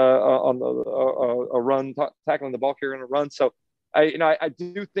 tackling on a run, tackling the ball carrier on a run. So I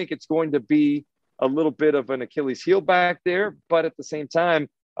do think it's going to be a little bit of an Achilles heel back there, but at the same time,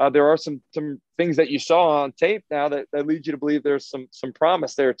 there are some things that you saw on tape now that lead you to believe there's some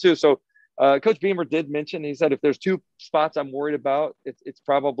promise there too. So Coach Beamer did mention, he said, if there's 2 spots I'm worried about, it's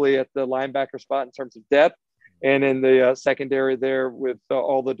probably at the linebacker spot in terms of depth, and in the secondary there with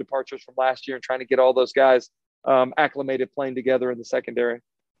all the departures from last year and trying to get all those guys acclimated playing together in the secondary.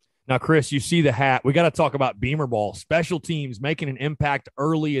 Now, Chris, you see the hat. We got to talk about Beamer ball, special teams making an impact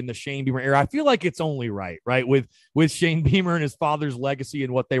early in the Shane Beamer era. I feel like it's only right with Shane Beamer and his father's legacy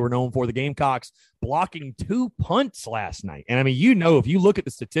and what they were known for. The Gamecocks blocking 2 punts last night. And I mean, if you look at the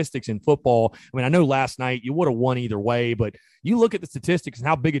statistics in football, I mean, I know last night you would have won either way, but you look at the statistics and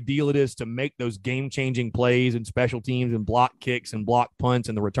how big a deal it is to make those game-changing plays and special teams and block kicks and block punts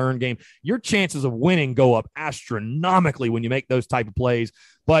in the return game. Your chances of winning go up astronomically when you make those type of plays.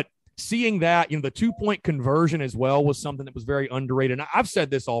 But seeing that, the 2-point conversion as well was something that was very underrated. And I've said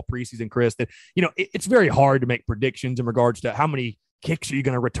this all preseason, Chris, that, it's very hard to make predictions in regards to how many kicks are you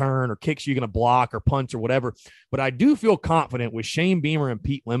going to return or kicks are you going to block or punts or whatever. But I do feel confident with Shane Beamer and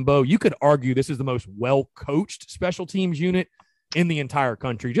Pete Limbo. You could argue this is the most well-coached special teams unit in the entire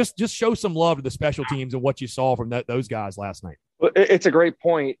country. Just show some love to the special teams and what you saw from those guys last night. Well, it's a great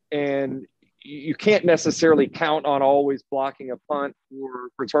point, and you can't necessarily count on always blocking a punt or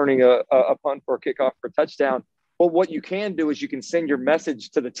returning a punt for a kickoff for a touchdown. But what you can do is you can send your message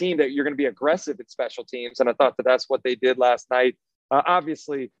to the team that you're going to be aggressive at special teams. And I thought that that's what they did last night.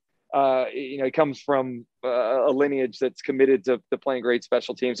 Obviously, it comes from a lineage that's committed to playing great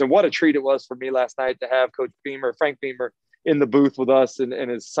special teams. And what a treat it was for me last night to have Coach Beamer, Frank Beamer, in the booth with us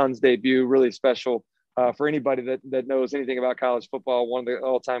and his son's debut. Really special for anybody that knows anything about college football, one of the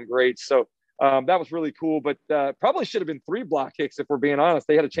all-time greats. So that was really cool, but probably should have been 3 block kicks if we're being honest.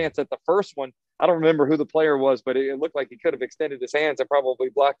 They had a chance at the first one. I don't remember who the player was, but it looked like he could have extended his hands and probably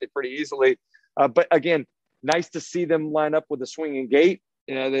blocked it pretty easily. But again, nice to see them line up with a swinging gait.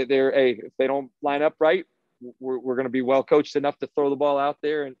 If they don't line up right, we're going to be well coached enough to throw the ball out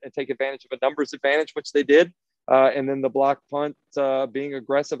there and take advantage of a numbers advantage, which they did. And then the block punt, being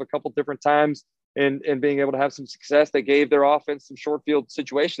aggressive a couple different times and being able to have some success that gave their offense some short field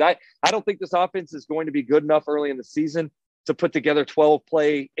situation. I don't think this offense is going to be good enough early in the season to put together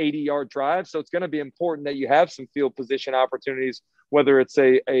 12-play, 80-yard drives. So it's going to be important that you have some field position opportunities, whether it's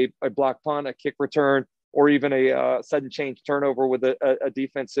a block punt, a kick return, or even a sudden change turnover with a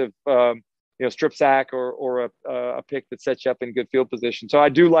defensive strip sack or a pick that sets you up in good field position. So I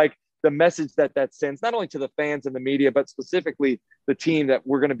do like the message that sends, not only to the fans and the media, but specifically the team, that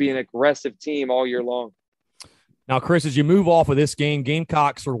we're going to be an aggressive team all year long. Now, Chris, as you move off of this game,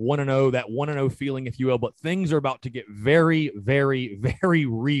 Gamecocks are 1-0, that 1-0 feeling, if you will, but things are about to get very, very, very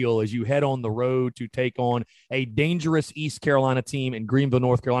real as you head on the road to take on a dangerous East Carolina team in Greenville,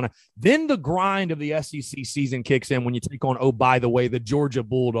 North Carolina. Then the grind of the SEC season kicks in when you take on, oh, by the way, the Georgia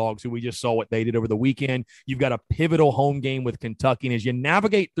Bulldogs, who we just saw what they did over the weekend. You've got a pivotal home game with Kentucky. And as you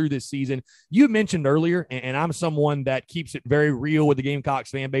navigate through this season, you mentioned earlier, and I'm someone that keeps it very real with the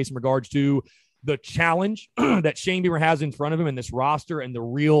Gamecocks fan base in regards to the challenge that Shane Beamer has in front of him in this roster and the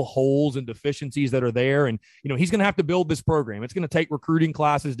real holes and deficiencies that are there. And, he's going to have to build this program. It's going to take recruiting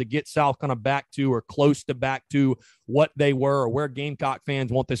classes to get South kind of back to or close to back to what they were or where Gamecock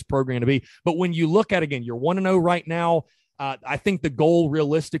fans want this program to be. But when you look at, again, you're 1-0 right now. I think the goal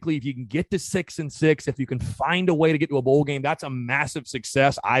realistically, if you can get to 6-6, if you can find a way to get to a bowl game, that's a massive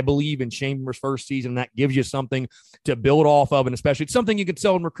success. I believe in Shane Beamer's first season. That gives you something to build off of, and especially it's something you can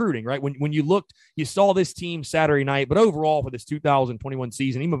sell in recruiting, right? When you looked, you saw this team Saturday night, but overall for this 2021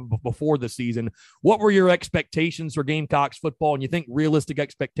 season, even before the season, what were your expectations for Gamecocks football? And you think realistic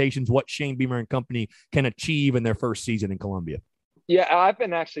expectations, what Shane Beamer and company can achieve in their first season in Columbia? Yeah, I've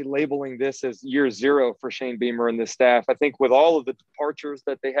been actually labeling this as year 0 for Shane Beamer and this staff. I think with all of the departures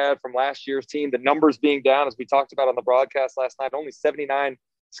that they had from last year's team, the numbers being down, as we talked about on the broadcast last night, only 79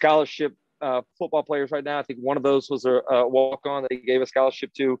 scholarship football players right now. I think one of those was a walk-on that he gave a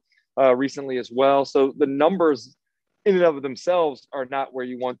scholarship to recently as well. So the numbers in and of themselves are not where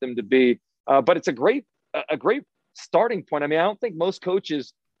you want them to be. But it's a great starting point. I mean, I don't think most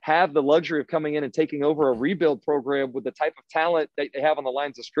coaches have the luxury of coming in and taking over a rebuild program with the type of talent that they have on the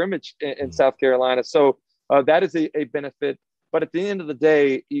lines of scrimmage in South Carolina. So that is a benefit. But at the end of the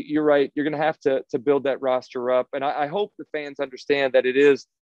day, you're right. You're going to have to build that roster up. And I hope the fans understand that it is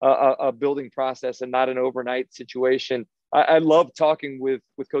a building process and not an overnight situation. I love talking with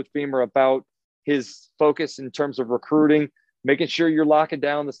Coach Beamer about his focus in terms of recruiting, making sure you're locking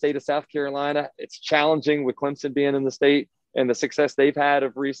down the state of South Carolina. It's challenging with Clemson being in the state and the success they've had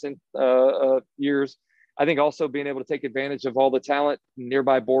of recent years. I think also being able to take advantage of all the talent in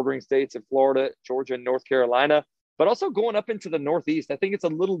nearby bordering states of Florida, Georgia, and North Carolina, but also going up into the Northeast. I think it's a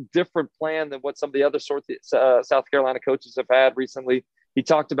little different plan than what some of the other South Carolina coaches have had recently. He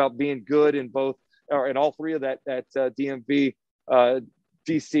talked about being good in both, or in all 3 of that DMV,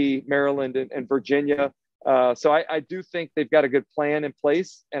 DC, Maryland, and Virginia. So I do think they've got a good plan in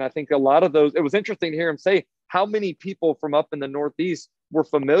place. And I think a lot of those, it was interesting to hear him say how many people from up in the Northeast were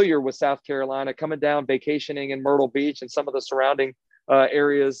familiar with South Carolina, coming down, vacationing in Myrtle Beach and some of the surrounding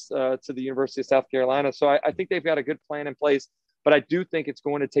areas to the University of South Carolina. So I think they've got a good plan in place, but I do think it's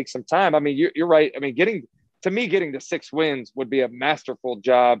going to take some time. I mean, you're right. I mean, getting to 6 wins would be a masterful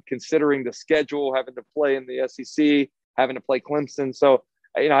job, considering the schedule, having to play in the SEC, having to play Clemson. So,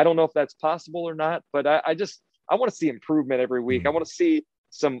 I don't know if that's possible or not, but I want to see improvement every week. I want to see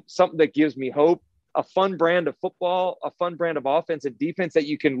something that gives me hope, a fun brand of football, a fun brand of offense and defense that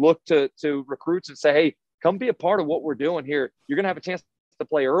you can look to recruits and say, hey, come be a part of what we're doing here. You're going to have a chance to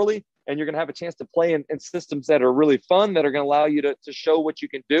play early, and you're going to have a chance to play in systems that are really fun, that are going to allow you to show what you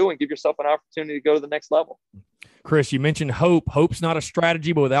can do and give yourself an opportunity to go to the next level. Chris, you mentioned hope. Hope's not a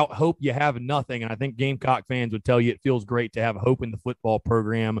strategy, but without hope, you have nothing. And I think Gamecock fans would tell you it feels great to have hope in the football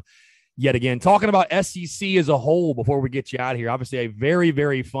program yet again. Talking about SEC as a whole before we get you out of here, obviously a very,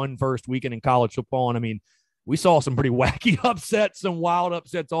 very fun first weekend in college football. And, I mean, we saw some pretty wacky upsets, some wild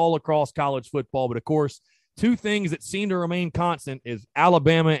upsets all across college football. But, of course, two things that seem to remain constant is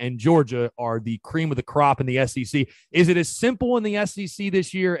Alabama and Georgia are the cream of the crop in the SEC. Is it as simple in the SEC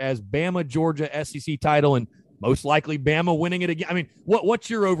this year as Bama, Georgia, SEC title, and most likely Bama winning it again? I mean, what's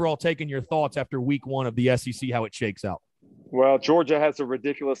your overall take and your thoughts after week one of the SEC, how it shakes out? Well, Georgia has a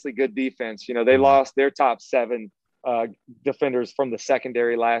ridiculously good defense. You know, they lost their top 7 defenders from the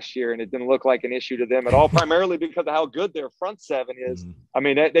secondary last year, and it didn't look like an issue to them at all, primarily because of how good their front 7 is. I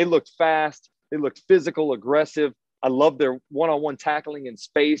mean, they looked fast. They looked physical, aggressive. I love their one-on-one tackling in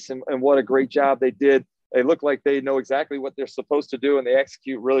space, and what a great job they did. They look like they know exactly what they're supposed to do, and they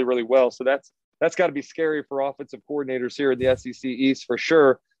execute really, really well. So that's got to be scary for offensive coordinators here in the SEC East for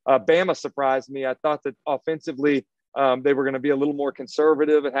sure. Bama surprised me. I thought that offensively they were going to be a little more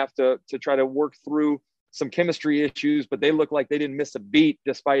conservative and have to try to work through some chemistry issues, but they look like they didn't miss a beat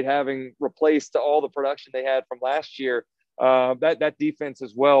despite having replaced all the production they had from last year. That defense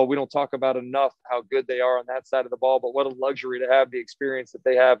as well, we don't talk about enough how good they are on that side of the ball, but what a luxury to have the experience that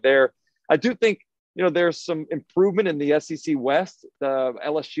they have there. I do think, you know, there's some improvement in the SEC West.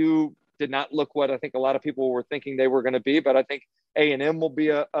 LSU did not look what I think a lot of people were thinking they were going to be, but I think A&M will be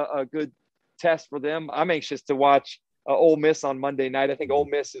a good test for them. I'm anxious to watch Ole Miss on Monday night. I think Ole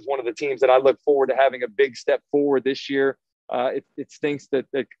Miss is one of the teams that I look forward to having a big step forward this year. It stinks that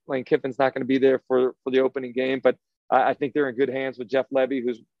Lane Kiffin's not going to be there for the opening game, but I think they're in good hands with Jeff Levy,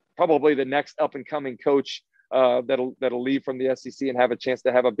 who's probably the next up and coming coach that'll leave from the SEC and have a chance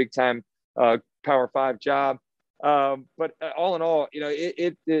to have a big time Power 5 job. But all in all, you know,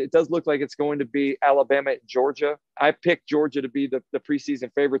 it does look like it's going to be Alabama and Georgia. I picked Georgia to be the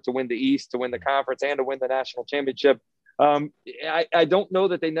preseason favorite to win the East, to win the conference, and to win the national championship. I don't know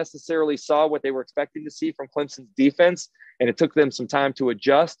that they necessarily saw what they were expecting to see from Clemson's defense, and it took them some time to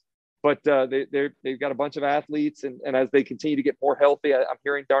adjust. But they've got a bunch of athletes, and as they continue to get more healthy, I'm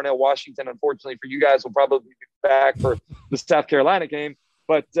hearing Darnell Washington, unfortunately for you guys, will probably be back for the South Carolina game.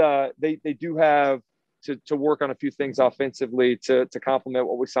 But they do have to work on a few things offensively to complement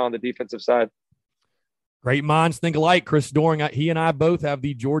what we saw on the defensive side. Great minds think alike. Chris Doering, he and I both have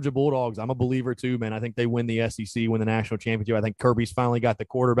the Georgia Bulldogs. I'm a believer too, man. I think they win the SEC, win the national championship. I think Kirby's finally got the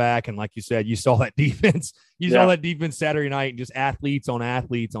quarterback, and like you said, you saw that defense. Saw that defense Saturday night, and just athletes on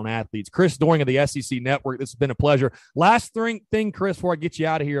athletes on athletes. Chris Doering of the SEC Network, this has been a pleasure. Last thing, Chris, before I get you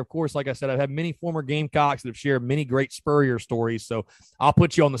out of here, of course, like I said, I've had many former Gamecocks that have shared many great Spurrier stories, so I'll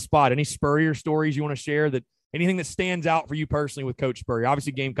put you on the spot. Any Spurrier stories you want to share, that anything that stands out for you personally with Coach Spurrier?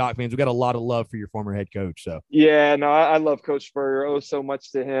 Obviously, Gamecock fans, we've got a lot of love for your former head coach. So yeah, no, I love Coach Spurrier. Owe so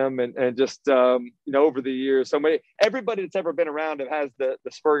much to him, and just over the years, everybody that's ever been around him has the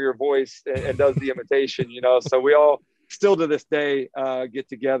Spurrier voice and does the imitation. So we all still to this day get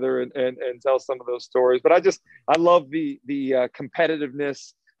together and tell some of those stories. But I love the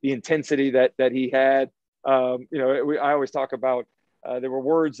competitiveness, the intensity that he had. I always talk about. There were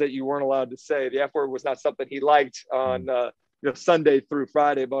words that you weren't allowed to say. The F word was not something he liked on Sunday through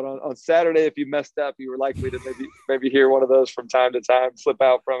Friday, but on Saturday, if you messed up, you were likely to maybe hear one of those from time to time slip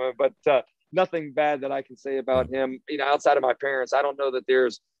out from him. But nothing bad that I can say about him. Outside of my parents, I don't know that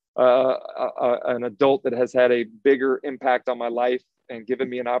there's an adult that has had a bigger impact on my life and given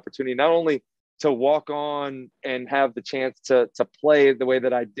me an opportunity not only to walk on and have the chance to play the way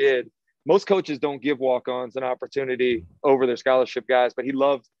that I did. Most coaches don't give walk-ons an opportunity over their scholarship guys, but he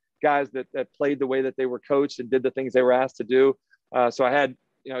loved guys that played the way that they were coached and did the things they were asked to do. So I had,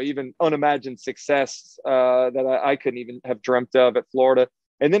 even unimagined success that I couldn't even have dreamt of at Florida.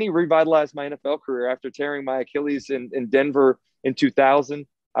 And then he revitalized my NFL career after tearing my Achilles in Denver in 2000.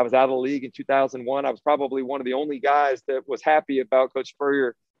 I was out of the league in 2001. I was probably one of the only guys that was happy about Coach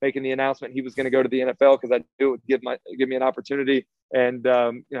Spurrier making the announcement he was going to go to the NFL, because I knew it would give me an opportunity. And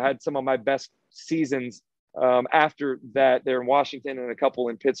had some of my best seasons after that there in Washington and a couple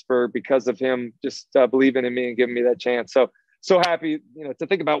in Pittsburgh because of him just believing in me and giving me that chance. So happy, to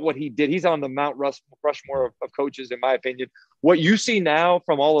think about what he did. He's on the Mount Rushmore of coaches, in my opinion. What you see now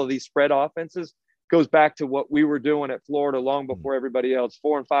from all of these spread offenses goes back to what we were doing at Florida long before everybody else.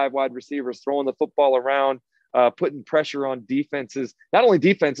 4 and 5 wide receivers throwing the football around, putting pressure on defenses, not only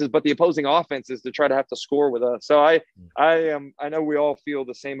defenses, but the opposing offenses to try to have to score with us. So I know we all feel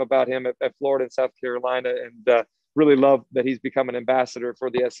the same about him at Florida and South Carolina. And really love that he's become an ambassador for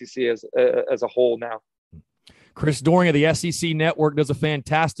the SEC as a whole now. Chris Doering of the SEC Network does a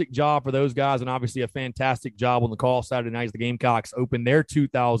fantastic job for those guys, and obviously a fantastic job on the call Saturday night as the Gamecocks open their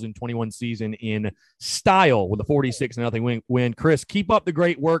 2021 season in style with a 46-0 win. Chris, keep up the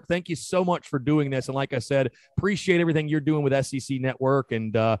great work. Thank you so much for doing this. And like I said, appreciate everything you're doing with SEC Network,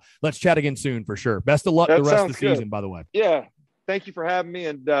 and let's chat again soon for sure. Best of luck the rest of the season, by the way. Yeah. Thank you for having me,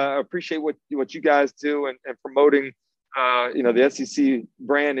 and I appreciate what you guys do and promoting the SEC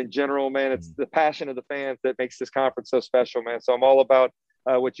brand in general, man. It's the passion of the fans that makes this conference so special, man. So I'm all about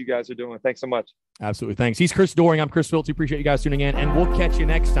what you guys are doing. Thanks so much. Absolutely. Thanks. He's Chris Doering. I'm Chris Filtzy. Appreciate you guys tuning in, and we'll catch you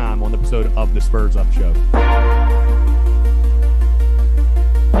next time on the episode of the Spurs Up Show.